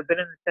janitors that have been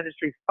in this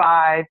industry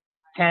 5,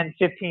 10,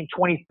 15,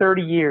 20,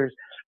 30 years.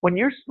 When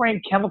you're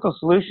spraying chemical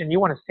solution, you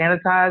want to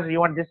sanitize or you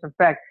want to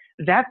disinfect,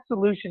 that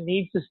solution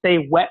needs to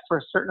stay wet for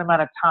a certain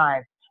amount of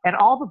time. And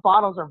all the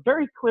bottles are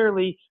very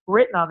clearly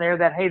written on there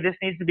that, hey, this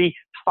needs to be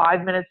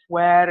 5 minutes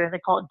wet, and they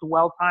call it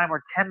dwell time,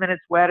 or 10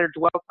 minutes wet or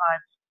dwell time.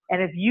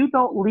 And if you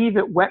don't leave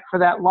it wet for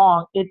that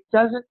long, it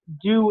doesn't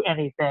do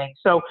anything.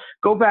 So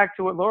go back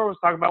to what Laura was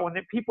talking about. When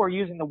people are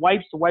using the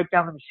wipes to wipe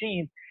down the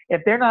machines,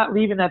 if they're not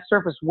leaving that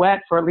surface wet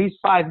for at least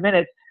 5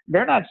 minutes,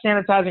 they're not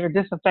sanitizing or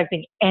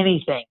disinfecting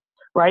anything,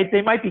 right?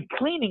 They might be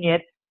cleaning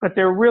it, but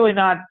they're really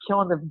not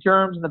killing the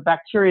germs and the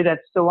bacteria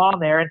that's still on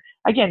there. And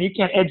again, you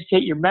can't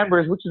educate your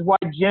members, which is why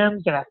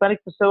gyms and athletic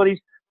facilities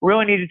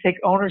really need to take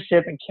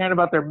ownership and caring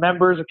about their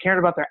members or caring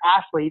about their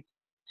athletes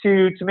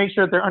to make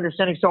sure that they're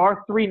understanding. So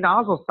our 3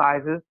 nozzle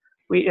sizes,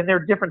 and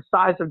they're different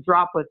size of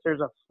droplets.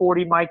 There's a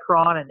 40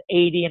 micron, an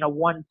 80, and a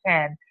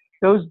 110.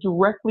 Those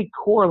directly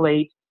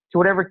correlate to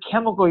whatever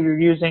chemical you're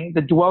using,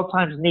 the dwell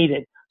times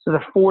needed. So the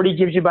 40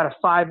 gives you about a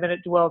 5-minute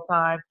dwell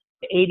time.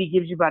 The 80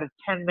 gives you about a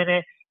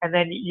 10-minute. And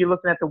then you're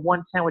looking at the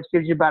 110, which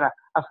gives you about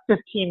a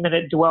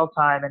 15-minute dwell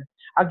time. And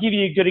I'll give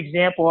you a good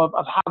example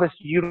of how this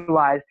is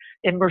utilized.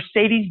 In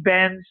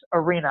Mercedes-Benz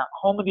Arena,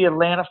 home of the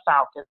Atlanta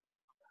Falcons,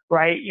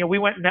 right? We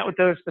went and met with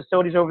those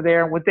facilities over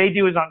there. And what they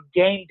do is on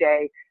game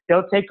day,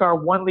 they'll take our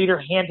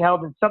 1-liter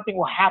handheld, and something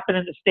will happen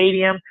in the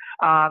stadium.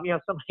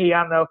 Somebody,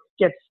 I don't know,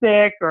 gets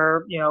sick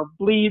or,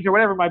 bleeds or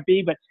whatever it might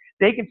be. But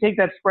they can take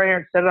that sprayer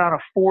and set it on a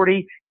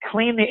 40,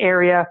 clean the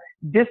area,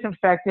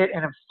 disinfect it,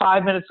 and then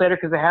 5 minutes later,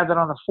 because they have that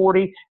on the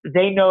 40,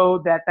 they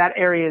know that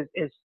area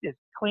is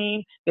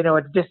clean. They know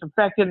it's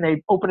disinfected, and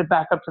they open it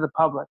back up to the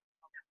public.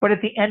 But at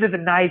the end of the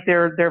night,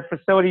 their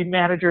facility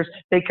managers,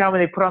 they come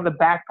and they put on the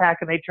backpack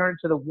and they turn it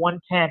to the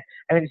 110.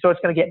 And so it's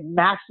going to get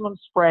maximum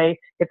spray.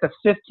 It's a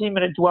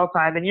 15-minute dwell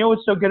time. And you know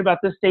what's so good about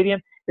this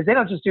stadium is they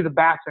don't just do the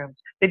bathrooms.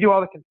 They do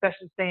all the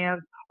concession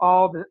stands,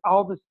 all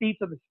the seats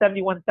of the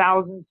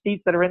 71,000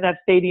 seats that are in that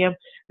stadium.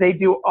 They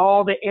do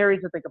all the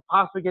areas that they could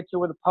possibly get to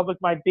where the public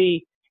might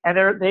be.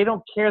 And they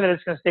don't care that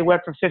it's going to stay wet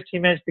for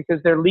 15 minutes because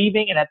they're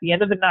leaving. And at the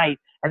end of the night,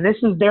 and this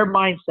is their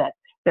mindset,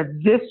 that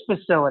this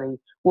facility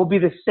will be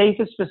the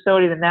safest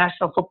facility in the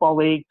National Football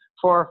League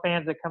for our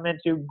fans that come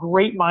into.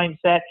 Great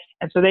mindset.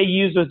 And so they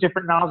use those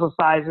different nozzle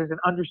sizes and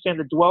understand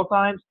the dwell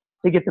times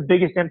to get the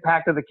biggest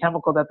impact of the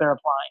chemical that they're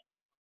applying.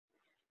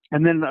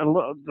 And then,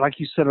 like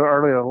you said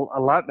earlier, a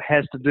lot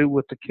has to do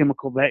with the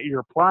chemical that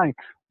you're applying.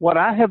 What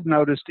I have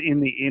noticed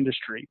in the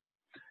industry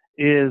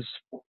is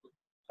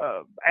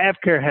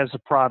AvCare has a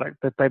product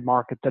that they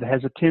market that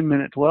has a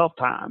 10-minute dwell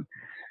time.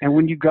 And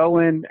when you go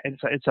in,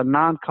 it's a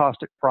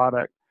non-caustic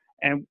product.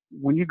 And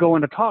when you go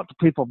in to talk to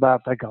people about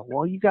it, they go,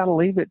 well, you got to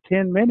leave it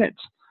 10 minutes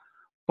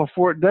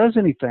before it does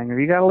anything, or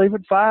you got to leave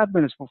it 5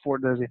 minutes before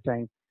it does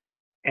anything.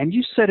 And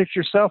you said it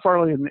yourself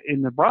earlier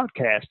in the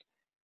broadcast,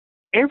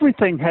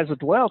 everything has a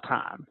dwell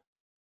time.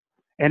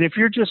 And if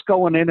you're just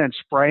going in and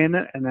spraying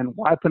it and then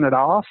wiping it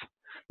off,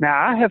 now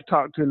I have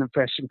talked to an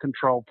infection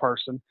control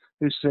person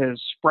who says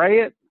spray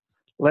it,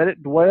 let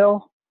it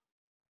dwell,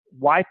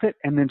 wipe it,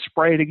 and then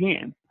spray it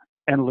again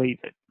and leave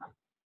it.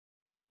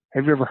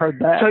 Have you ever heard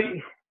that?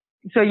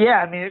 So yeah,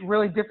 I mean,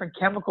 really different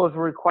chemicals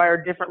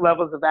require different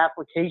levels of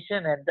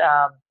application. And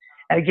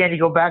again, you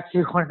go back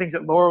to one of the things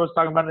that Laura was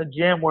talking about in the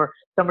gym, where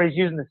somebody's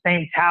using the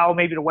same towel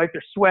maybe to wipe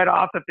their sweat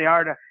off if they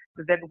are to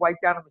then wipe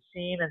down a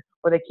machine, and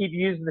or they keep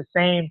using the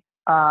same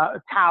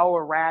towel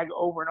or rag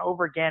over and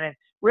over again. And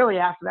really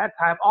after that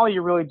time, all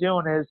you're really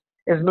doing is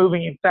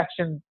moving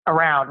infection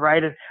around,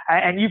 right?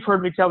 And you've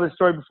heard me tell this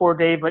story before,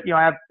 Dave, but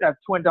I have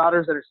twin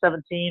daughters that are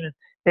 17, and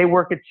they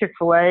work at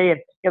Chick-fil-A, and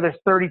there's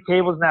 30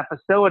 tables in that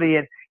facility.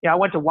 And I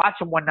went to watch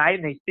them one night,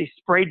 and they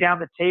sprayed down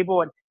the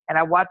table, and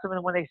I watched them,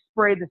 and when they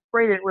sprayed, the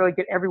spray didn't really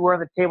get everywhere on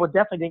the table. It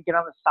definitely didn't get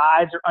on the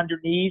sides or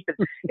underneath,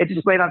 and it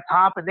just laid on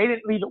top. And they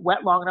didn't leave it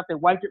wet long enough. They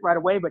wiped it right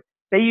away, but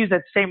they used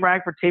that same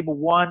rag for table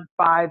 1,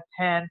 5,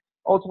 10,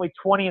 ultimately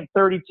 20 and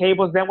 30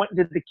 tables. Then went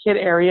into the kid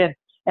area,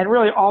 and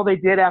really all they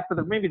did after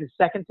maybe the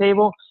second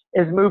table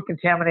is move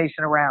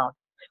contamination around.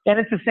 And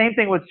it's the same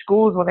thing with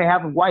schools when they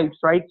have wipes,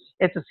 right?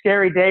 It's a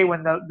scary day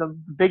when the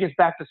biggest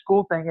back to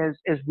school thing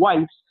is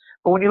wipes.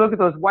 But when you look at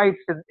those wipes,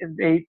 and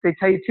they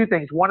tell you two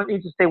things. One, it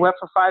needs to stay wet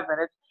for 5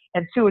 minutes.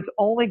 And two, it's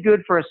only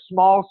good for a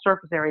small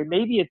surface area,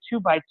 maybe a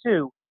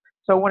 2x2.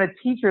 So when a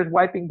teacher is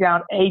wiping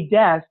down a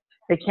desk,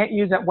 they can't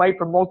use that wipe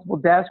for multiple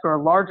desks or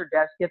a larger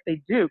desk, yet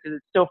they do because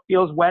it still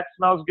feels wet,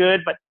 smells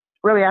good. But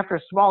really, after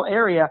a small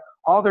area,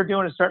 all they're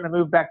doing is starting to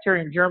move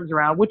bacteria and germs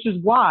around, which is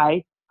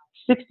why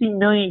 60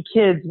 million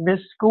kids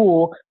missed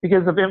school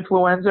because of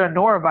influenza and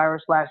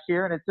norovirus last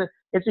year, and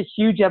it's a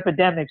huge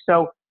epidemic.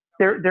 So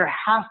there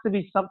has to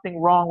be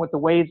something wrong with the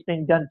way it's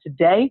being done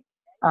today,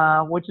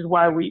 which is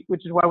why we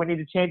need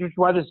to change. Which is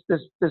why this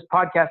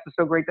podcast is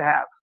so great to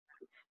have.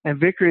 And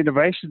Victory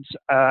Innovations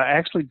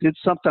actually did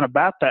something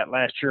about that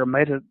last year.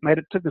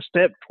 Took a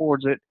step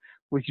towards it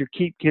with your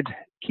Keep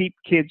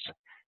Kids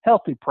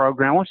Healthy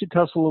program. Why don't you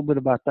tell us a little bit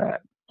about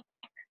that?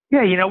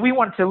 Yeah, we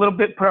wanted to a little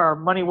bit put our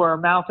money where our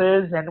mouth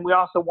is, and we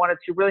also wanted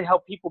to really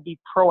help people be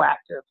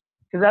proactive,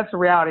 because that's the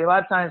reality. A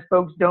lot of times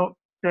folks don't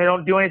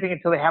do anything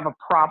until they have a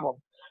problem.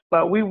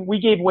 But we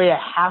gave away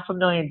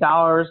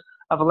 $500,000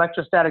 of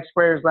electrostatic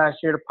sprayers last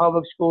year to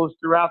public schools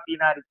throughout the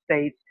United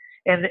States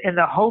in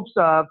the hopes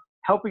of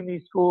helping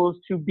these schools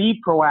to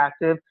be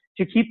proactive,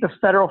 to keep the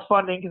federal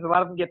funding, because a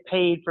lot of them get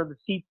paid for the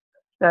seats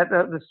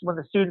when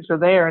the students are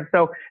there. And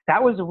so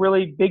that was a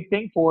really big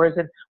thing for us.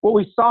 And what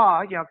we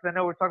saw, because I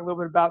know we're talking a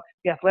little bit about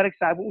the athletic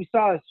side, what we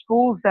saw is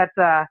schools that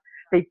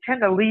they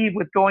tend to leave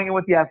with going in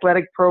with the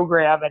athletic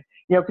program, and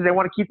because they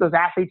want to keep those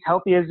athletes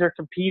healthy as they're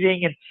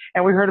competing.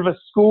 And we heard of a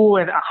school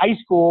in a high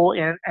school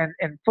in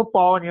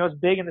football, and it's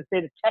big in the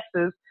state of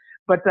Texas.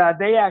 But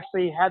they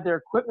actually had their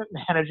equipment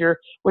manager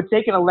would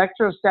take an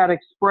electrostatic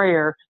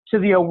sprayer to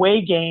the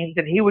away games,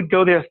 and he would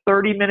go there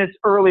 30 minutes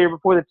earlier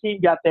before the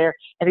team got there,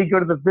 and he'd go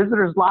to the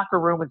visitors' locker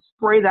room and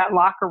spray that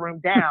locker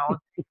room down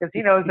because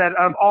he knows that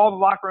of all the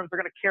locker rooms,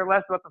 they're going to care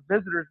less about the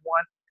visitors'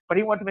 one. But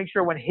he wanted to make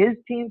sure when his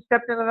team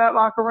stepped into that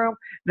locker room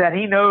that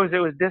he knows it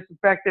was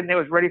disinfected and it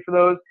was ready for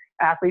those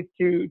athletes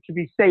to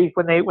be safe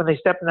when they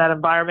step in that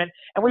environment.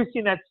 And we've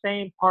seen that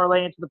same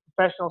parlay into the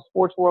professional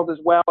sports world as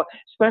well,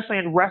 especially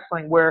in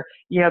wrestling, where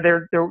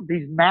there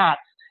these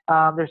mats.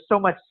 There's so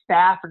much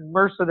staph and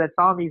MRSA that's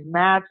on these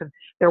mats, and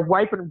they're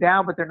wiping them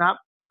down, but they're not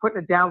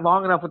putting it down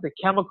long enough with the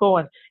chemical.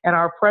 And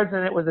our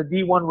president was a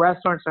D1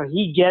 wrestler, and so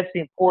he gets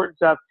the importance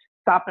of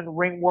stopping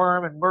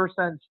ringworm and MRSA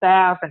and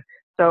staph. And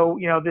so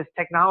this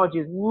technology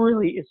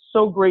is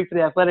so great for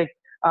the athletic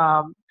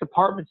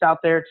departments out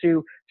there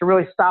to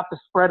really stop the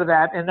spread of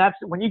that. And that's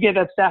when you get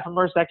that staph and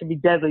MRSA, that can be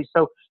deadly.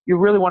 So you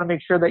really want to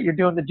make sure that you're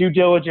doing the due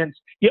diligence.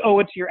 You owe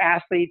it to your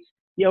athletes,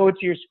 you owe it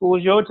to your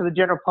schools, you owe it to the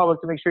general public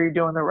to make sure you're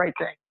doing the right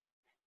thing.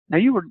 Now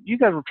you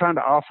guys were trying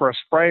to offer a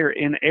sprayer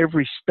in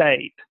every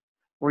state.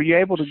 Were you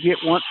able to get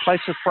one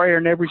place a sprayer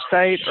in every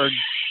state, or?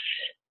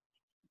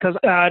 Because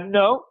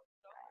no.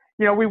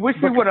 We wish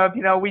we would have.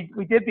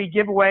 We did the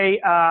giveaway.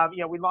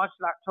 We launched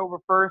it October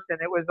 1st, and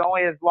it was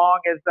only as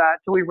long as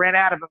till we ran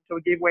out of them. So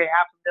we gave away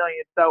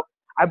 500,000. So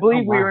I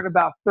believe we were in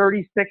about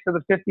 36 of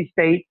the 50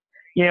 states.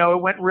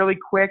 It went really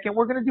quick, and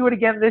we're going to do it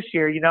again this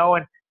year.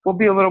 And we'll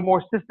be a little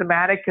more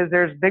systematic because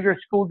there's bigger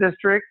school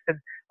districts and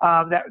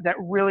that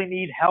really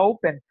need help.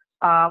 And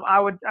I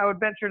would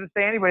venture to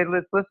say, anybody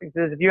that's listening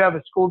to this, if you have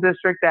a school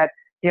district that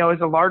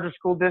is a larger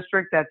school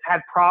district that's had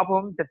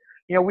problems.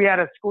 We had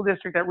a school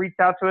district that reached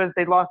out to us.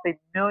 They lost $1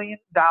 million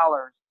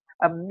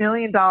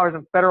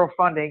in federal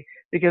funding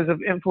because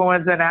of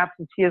influenza and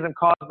absenteeism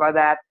caused by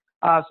that.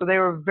 So they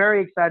were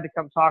very excited to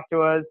come talk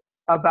to us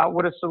about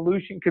what a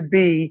solution could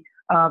be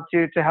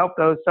to help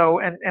those. So,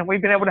 and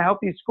we've been able to help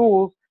these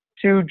schools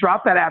to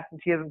drop that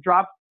absenteeism,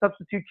 drop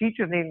substitute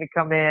teachers needing to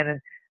come in.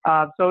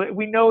 And so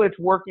we know it's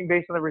working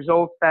based on the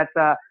results that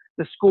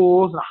the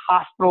schools and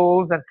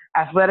hospitals and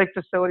athletic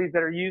facilities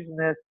that are using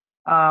this.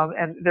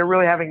 And they're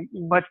really having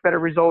much better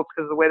results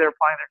because of the way they're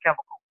applying their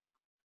chemical.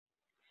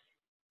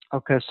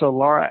 Okay, so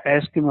Laura,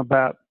 ask him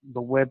about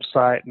the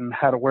website and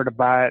where to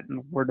buy it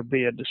and where to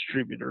be a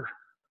distributor.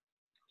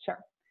 Sure.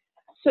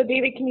 So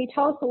David, can you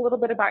tell us a little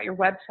bit about your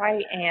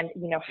website and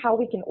how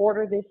we can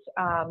order this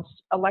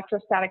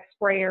electrostatic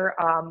sprayer,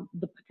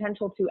 the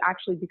potential to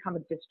actually become a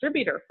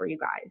distributor for you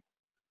guys?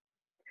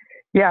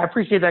 Yeah, I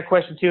appreciate that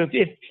question too.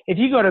 If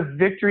you go to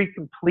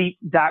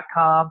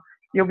victorycomplete.com,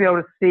 you'll be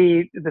able to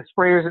see the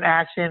sprayers in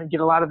action, get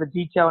a lot of the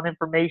detail and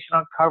information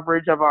on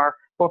coverage of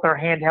both our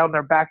handheld and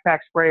our backpack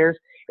sprayers.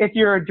 If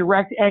you're a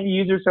direct end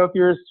user, so if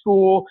you're a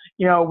school,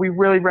 we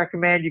really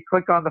recommend you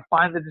click on the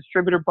Find the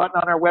Distributor button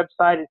on our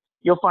website.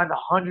 You'll find the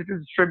hundreds of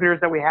distributors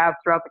that we have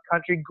throughout the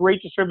country,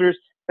 great distributors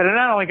that are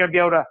not only going to be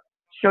able to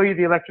show you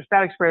the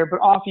electrostatic sprayer, but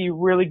offer you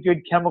really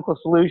good chemical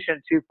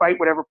solution to fight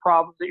whatever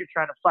problems that you're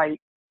trying to fight.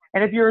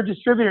 And if you're a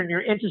distributor and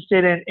you're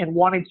interested in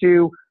wanting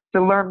to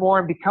learn more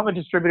and become a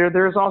distributor,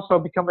 there's also a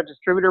Become a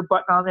Distributor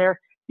button on there.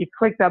 You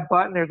click that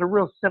button. There's a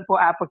real simple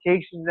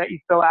application that you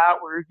fill out.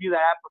 We review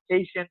that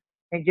application,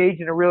 engage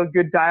in a real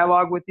good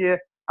dialogue with you,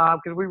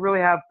 because we really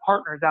have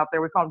partners out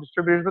there. We call them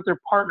distributors, but they're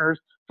partners,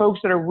 folks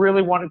that are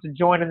really wanting to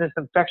join in this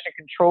infection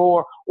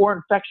control or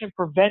infection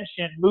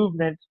prevention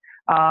movement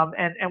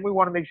And we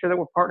want to make sure that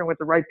we're partnering with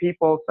the right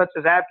people, such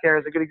as AvCare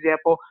is a good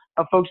example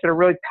of folks that are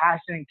really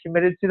passionate and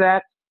committed to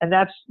that. And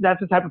that's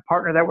the type of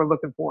partner that we're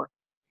looking for.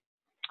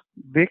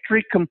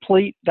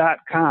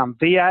 VictoryComplete.com,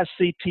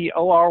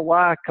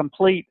 VICTORY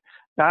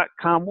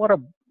complete.com.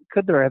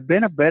 Could there have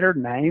been a better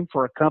name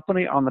for a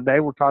company on the day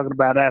we're talking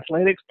about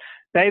athletics?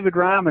 David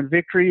Ryman,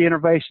 Victory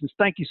Innovations,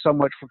 thank you so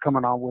much for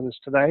coming on with us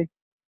today.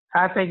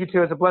 I thank you,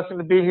 too. It's a blessing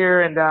to be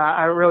here, and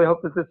I really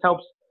hope that this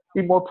helps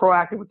be more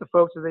proactive with the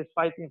folks as they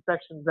fight the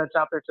infections that's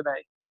out there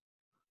today.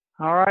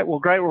 All right, well,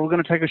 great. We're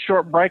going to take a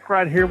short break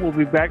right here. We'll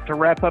be back to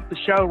wrap up the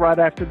show right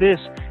after this.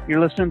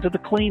 You're listening to The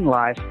Clean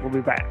Life. We'll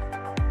be back.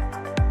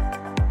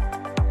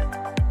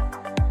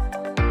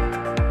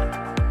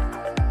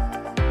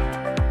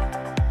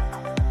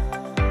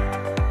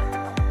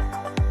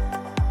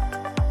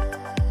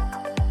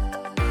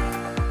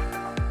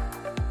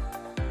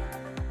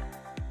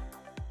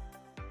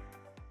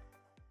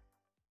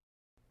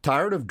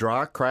 Tired of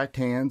dry, cracked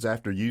hands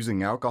after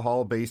using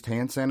alcohol-based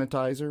hand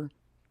sanitizer?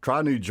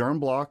 Try new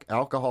GermBlock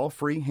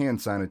alcohol-free hand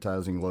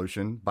sanitizing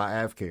lotion by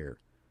AvCare.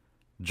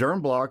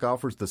 GermBlock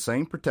offers the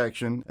same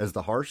protection as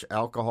the harsh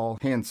alcohol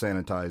hand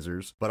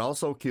sanitizers, but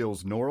also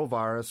kills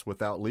norovirus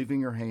without leaving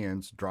your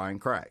hands dry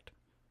and cracked.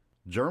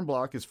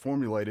 GermBlock is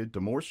formulated to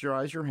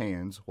moisturize your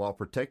hands while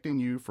protecting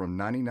you from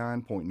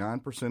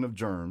 99.9% of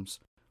germs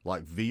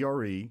like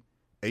VRE,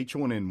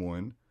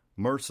 H1N1,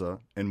 MRSA,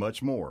 and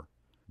much more.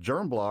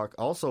 GermBlock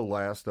also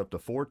lasts up to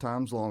 4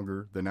 times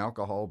longer than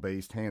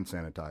alcohol-based hand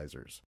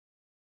sanitizers.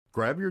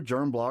 Grab your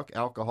GermBlock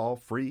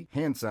alcohol-free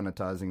hand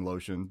sanitizing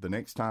lotion the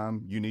next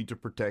time you need to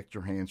protect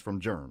your hands from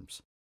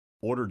germs.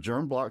 Order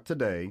GermBlock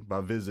today by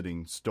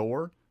visiting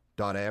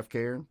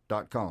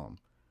store.avcare.com.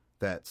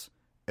 That's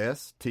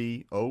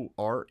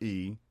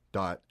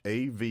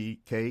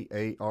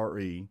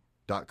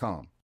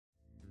store.avkare.com.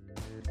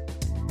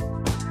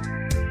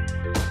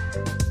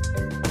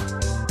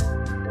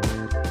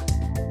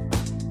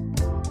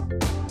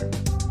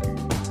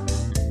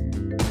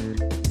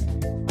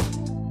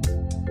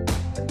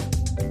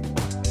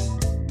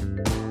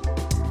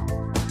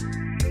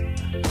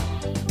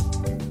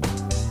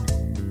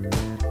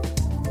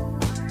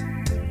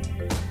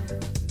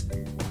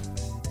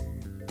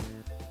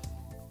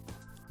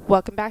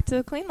 Welcome back to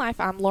The Clean Life.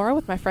 I'm Laura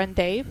with my friend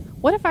Dave.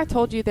 What if I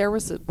told you there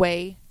was a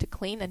way to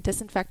clean and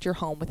disinfect your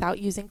home without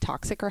using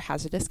toxic or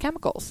hazardous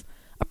chemicals?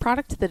 A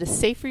product that is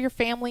safe for your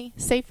family,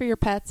 safe for your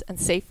pets, and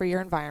safe for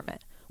your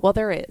environment. Well,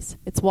 there is.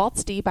 It's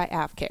Waltz D by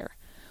AvCare.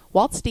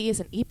 Waltz D is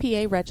an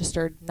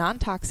EPA-registered,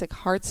 non-toxic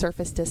hard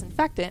surface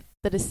disinfectant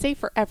that is safe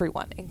for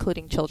everyone,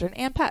 including children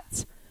and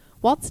pets.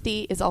 Waltz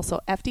D is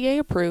also FDA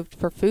approved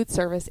for food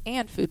service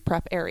and food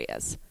prep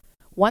areas.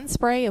 One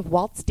spray of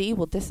Waltz D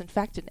will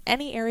disinfect in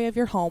any area of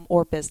your home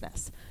or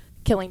business,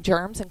 killing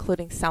germs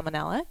including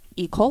Salmonella,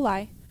 E.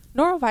 coli,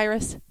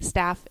 norovirus,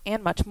 staph,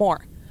 and much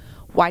more.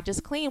 Why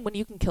just clean when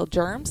you can kill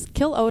germs,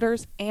 kill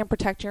odors, and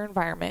protect your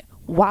environment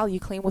while you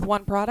clean with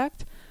one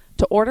product?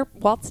 To order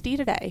Waltz D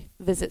today,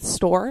 visit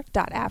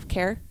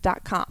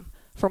store.avcare.com.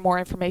 For more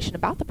information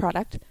about the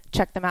product,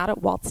 check them out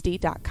at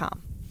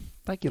waltzd.com.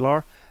 Thank you,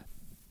 Laura.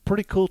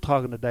 Pretty cool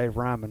talking to Dave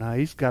Ryman.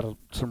 He's got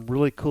some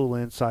really cool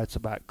insights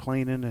about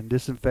cleaning and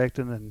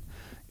disinfecting and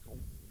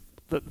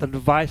the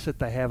device that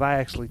they have. I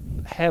actually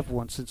have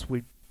one since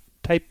we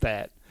taped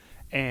that,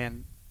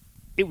 and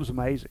it was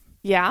amazing.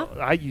 Yeah?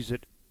 I use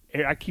it.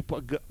 I keep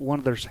one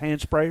of their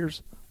hand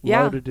sprayers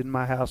loaded in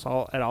my house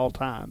at all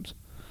times,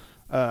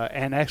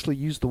 and actually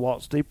use the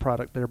Waltz D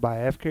product there by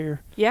AvCare.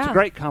 Yeah. It's a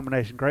great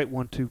combination, great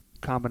 1-2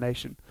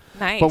 combination.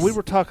 Nice. But we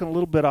were talking a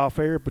little bit off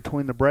air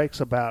between the breaks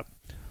about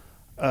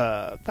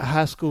the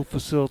high school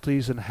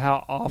facilities and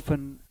how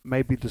often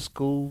maybe the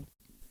school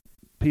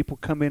people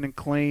come in and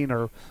clean,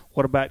 or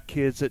what about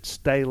kids that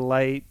stay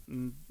late?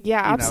 And,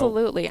 yeah,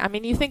 absolutely. I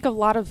mean, you think of a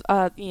lot of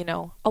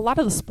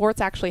the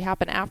sports actually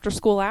happen after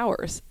school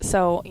hours.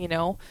 So,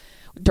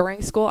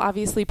 during school,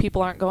 obviously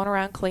people aren't going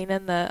around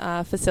cleaning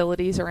the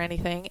facilities or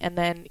anything. And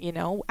then,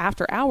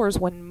 after hours,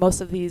 when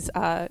most of these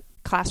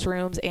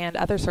classrooms and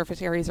other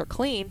surface areas are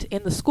cleaned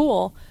in the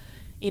school,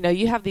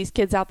 you have these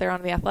kids out there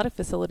on the athletic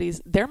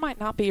facilities. There might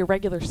not be a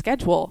regular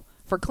schedule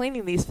for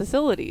cleaning these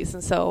facilities.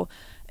 And so,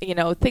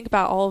 think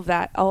about all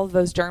of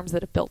those germs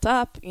that have built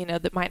up,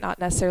 that might not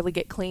necessarily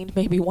get cleaned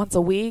maybe once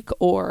a week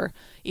or,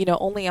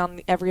 only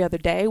on every other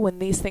day, when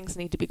these things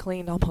need to be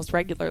cleaned almost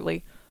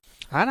regularly.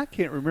 And I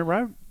can't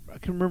remember. I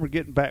can remember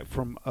getting back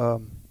from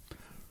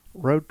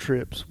road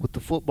trips with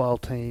the football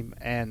team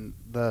and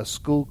the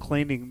school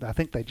cleaning. I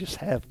think they just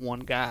have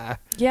one guy.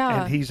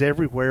 Yeah. And he's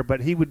everywhere,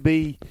 but he would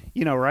be,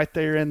 right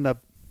there in the,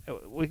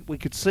 we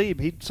could see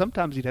him.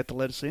 Sometimes he'd have to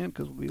let us in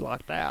because we'd be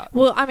locked out.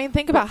 Well, I mean,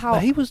 think about how...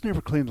 But he was never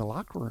cleaning the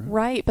locker room.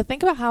 Right, but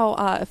think about how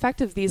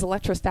effective these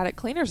electrostatic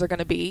cleaners are going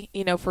to be,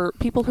 for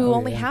people who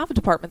only have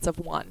departments of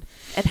one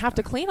and have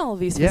to clean all of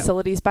these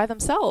facilities by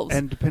themselves.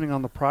 And depending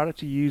on the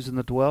product you use and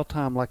the dwell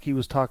time, like he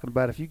was talking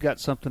about, if you got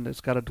something that's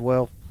got a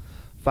dwell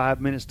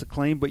 5 minutes to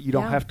clean, but you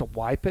don't have to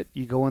wipe it.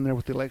 You go in there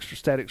with the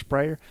electrostatic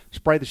sprayer,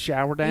 spray the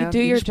shower down. You do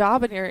your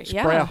job and you're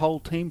spray a whole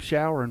team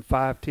shower in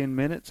 5-10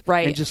 minutes,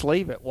 right? And just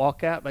leave it.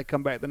 Walk out. They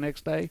come back the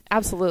next day.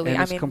 Absolutely,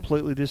 and it's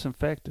completely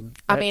disinfecting.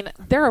 I mean,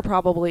 there are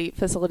probably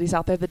facilities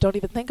out there that don't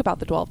even think about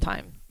the dwell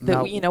time.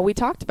 We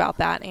talked about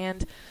that,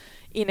 and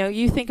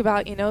you think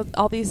about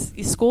all these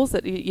schools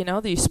that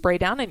that you spray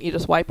down and you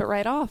just wipe it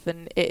right off,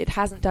 and it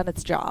hasn't done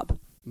its job.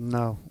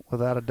 No,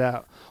 without a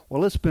doubt.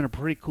 Well, it's been a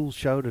pretty cool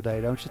show today,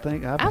 don't you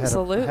think?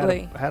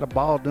 Absolutely. Had a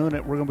ball doing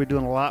it. We're going to be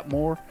doing a lot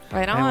more.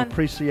 Right on. And we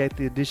appreciate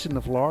the addition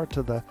of Laura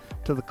to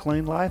the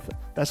Clean Life.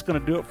 That's going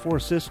to do it for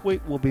us this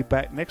week. We'll be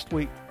back next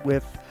week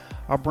with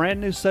our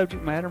brand new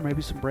subject matter,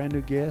 maybe some brand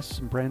new guests,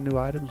 some brand new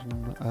items.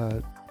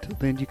 And, till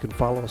then, you can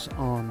follow us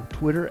on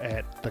Twitter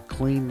at The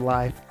Clean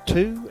Life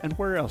 2. And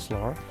where else,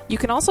 Laura? You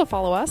can also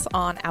follow us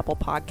on Apple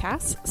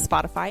Podcasts,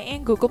 Spotify,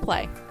 and Google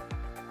Play.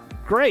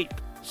 Great.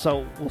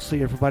 So we'll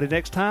see everybody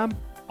next time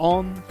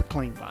on The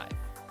Clean Life.